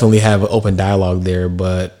we definitely have an open dialogue there,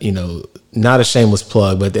 but not a shameless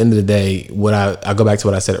plug. But at the end of the day, I go back to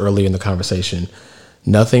what I said earlier in the conversation.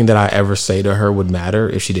 Nothing that I ever say to her would matter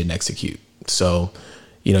if she didn't execute. So,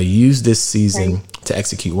 use this season to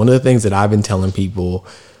execute. One of the things that I've been telling people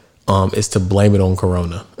is to blame it on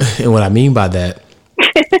Corona. And what I mean by that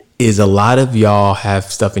is, a lot of y'all have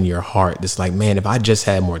stuff in your heart that's like, man, if I just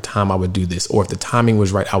had more time, I would do this. Or if the timing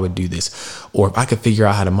was right, I would do this. Or if I could figure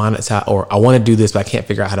out how to monetize, or I want to do this, but I can't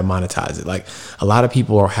figure out how to monetize it. Like, a lot of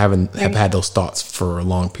people have had those thoughts for a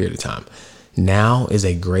long period of time. Now is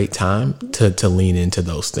a great time to lean into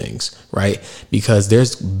those things, right? Because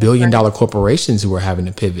there's billion-dollar corporations who are having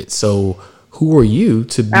to pivot. So who are you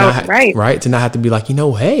to not to not have to be like,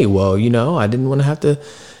 hey, well, I didn't want to have to,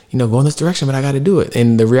 go in this direction, but I got to do it.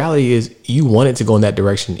 And the reality is, you wanted to go in that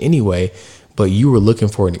direction anyway, but you were looking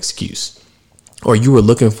for an excuse. Or you were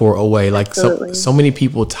looking for a way, like so many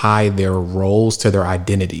people tie their roles to their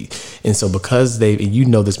identity. And so because this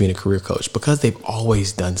being a career coach, because they've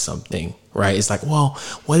always done something, right? It's like, well,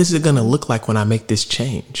 what is it going to look like when I make this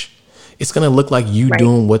change? It's going to look like you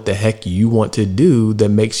doing what the heck you want to do that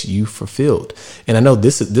makes you fulfilled. And I know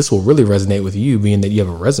this will really resonate with you, being that you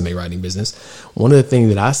have a resume writing business. One of the things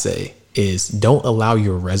that I say is, don't allow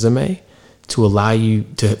your resume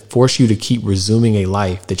to force you to keep resuming a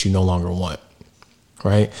life that you no longer want.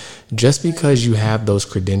 Right? Just because you have those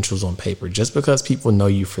credentials on paper, just because people know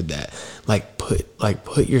you for that,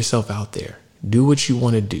 put yourself out there. Do what you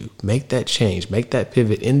want to do. Make that change. Make that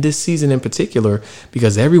pivot in this season in particular,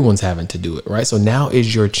 because everyone's having to do it, right? So now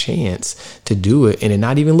is your chance to do it, and it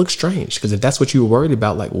not even look strange. Because if that's what you were worried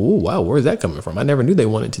about, like, oh wow, where's that coming from? I never knew they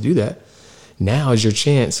wanted to do that. Now is your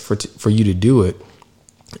chance for you to do it,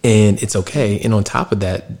 and it's okay. And on top of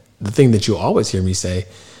that, the thing that you'll always hear me say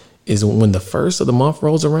is, when the first of the month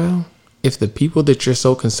rolls around, if the people that you're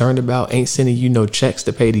so concerned about ain't sending you no checks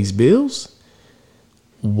to pay these bills,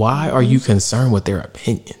 why are you concerned with their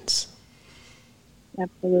opinions?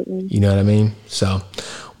 Absolutely. You know what I mean? So,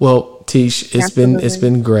 well, Tish, it's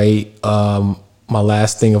been great. My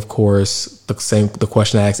last thing, of course, the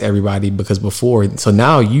question I ask everybody, because so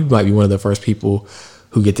now you might be one of the first people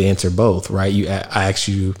who get to answer both, right? I asked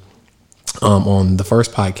you on the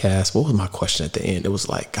first podcast, what was my question at the end? It was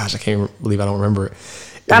like, gosh, I can't believe I don't remember it.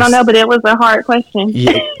 I don't know, but it was a hard question.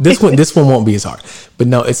 Yeah, this one won't be as hard. But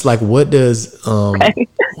no, it's like, what does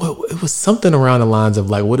it was something around the lines of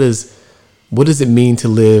like, what does it mean to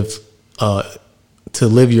live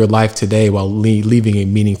your life today while leaving a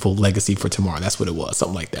meaningful legacy for tomorrow? That's what it was,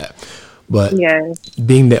 something like that. But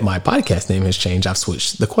being that my podcast name has changed, I've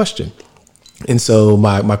switched the question. And so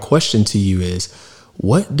my question to you is,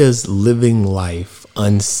 what does living life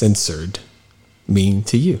uncensored mean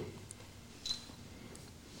to you?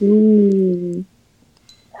 Living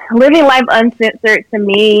life uncensored to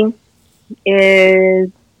me is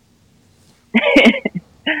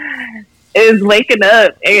is waking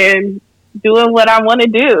up and doing what I want to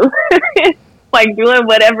do. Like doing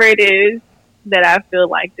whatever it is that I feel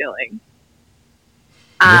like doing.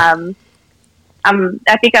 I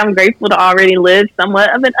think I'm grateful to already live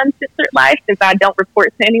somewhat of an uncensored life since I don't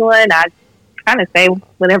report to anyone. I kind of say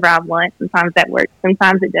whatever I want. Sometimes that works,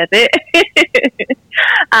 sometimes it doesn't.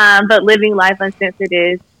 But living life uncensored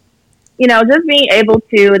is, just being able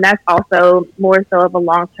to, and that's also more so of a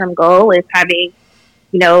long-term goal, is having,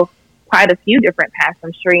 quite a few different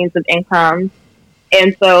passive streams of income.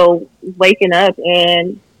 And so waking up,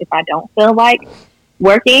 and if I don't feel like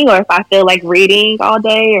working, or if I feel like reading all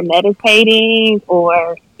day or meditating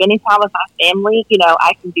or spending time with my family,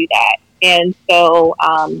 I can do that. And so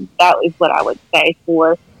that is what I would say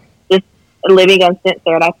for just living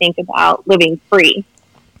uncensored. I think about living free,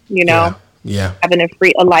 having a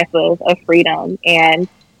life of freedom and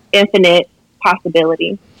infinite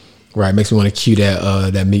possibility. Right. Makes me want to cue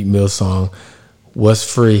that Meek Mill song, "What's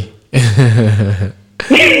Free."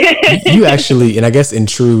 You actually, and I guess in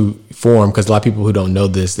true form, because a lot of people who don't know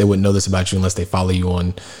this, they wouldn't know this about you unless they follow you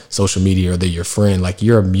on social media or they're your friend. Like,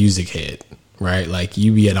 you're a music head, right? Like,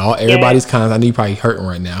 you be at everybody's concert. I know you're probably hurting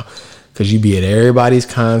right now because you be at everybody's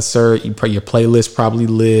concert. Your playlist probably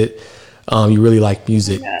lit. You really like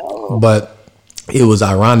music, but it was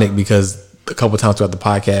ironic because a couple of times throughout the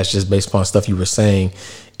podcast, just based upon stuff you were saying,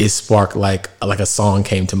 it sparked like a song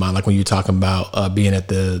came to mind. Like when you were talking about being at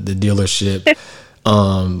the dealership.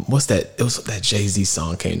 What's that? It was that Jay-Z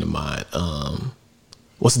song came to mind.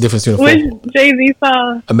 What's the difference between Which Jay-Z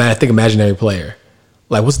song? I think Imaginary Player.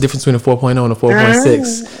 Like, what's the difference between a 4.0 and a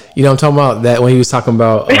 4.6? You know what I'm talking about? That when he was talking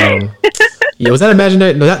about, was that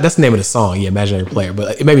Imaginary? No, that's the name of the song. Yeah, Imaginary Player.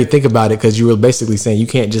 But it made me think about it because you were basically saying you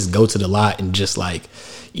can't just go to the lot and just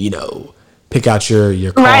pick out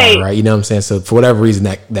your car, right? You know what I'm saying? So for whatever reason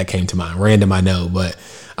that came to mind. Random, I know, but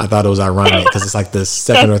I thought it was ironic because it's like the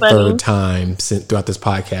second or third time throughout this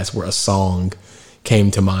podcast where a song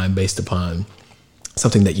came to mind based upon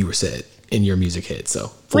something that you were said in your music head.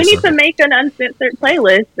 So we need to make an uncensored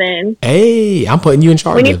playlist then. Hey, I'm putting you in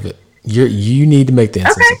charge of it. You need to make the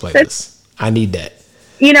uncensored playlist. I need that.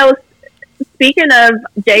 Speaking of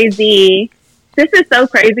Jay-Z, this is so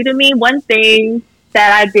crazy to me. One thing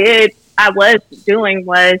that I was doing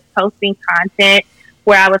was posting content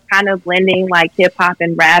where I was kind of blending like hip hop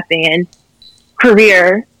and rap and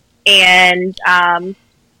career. And I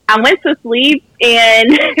went to sleep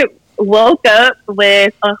and woke up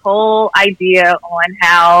with a whole idea on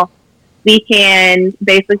how we can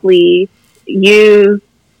basically use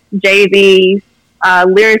Jay-Z's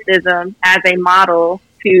lyricism as a model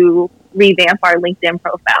to revamp our LinkedIn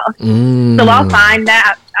profile. So I'll find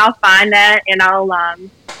that and I'll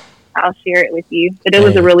share it with you. But it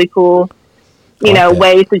was a really cool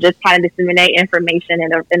way to just kind of disseminate information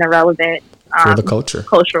in a relevant for the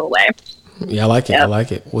cultural way. Yeah, I like it. Yep. I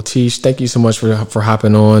like it. Well, Tish, thank you so much for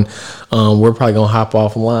hopping on. We're probably going to hop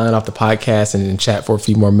off the podcast and chat for a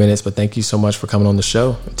few more minutes, but thank you so much for coming on the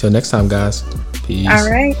show. Until next time, guys. Peace. All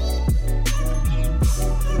right.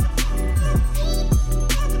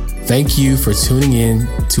 Thank you for tuning in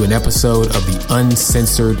to an episode of the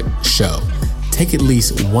Uncensored Show. Take at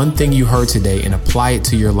least one thing you heard today and apply it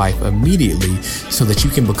to your life immediately so that you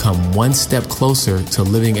can become one step closer to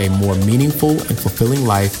living a more meaningful and fulfilling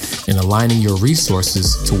life and aligning your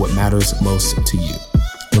resources to what matters most to you.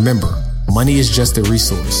 Remember, money is just a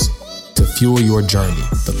resource to fuel your journey.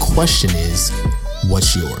 The question is,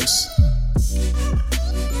 what's yours?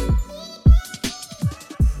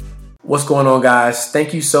 What's going on, guys?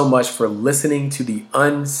 Thank you so much for listening to the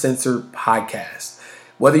Uncensored Podcast.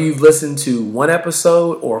 Whether you've listened to one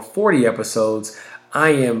episode or 40 episodes, I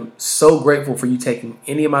am so grateful for you taking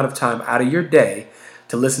any amount of time out of your day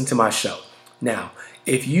to listen to my show. Now,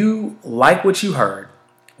 if you like what you heard,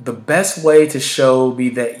 the best way to show me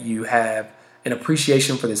that you have an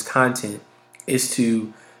appreciation for this content is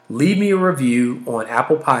to leave me a review on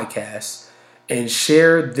Apple Podcasts and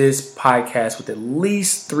share this podcast with at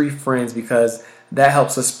least 3 friends because that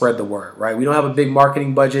helps us spread the word, right? We don't have a big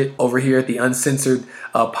marketing budget over here at the Uncensored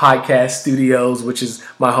Podcast Studios, which is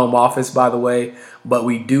my home office, by the way. But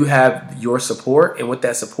we do have your support. And with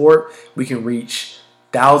that support, we can reach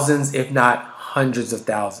thousands, if not hundreds of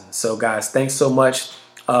thousands. So, guys, thanks so much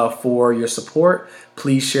for your support.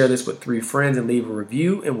 Please share this with 3 friends and leave a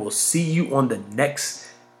review. And we'll see you on the next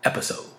episode.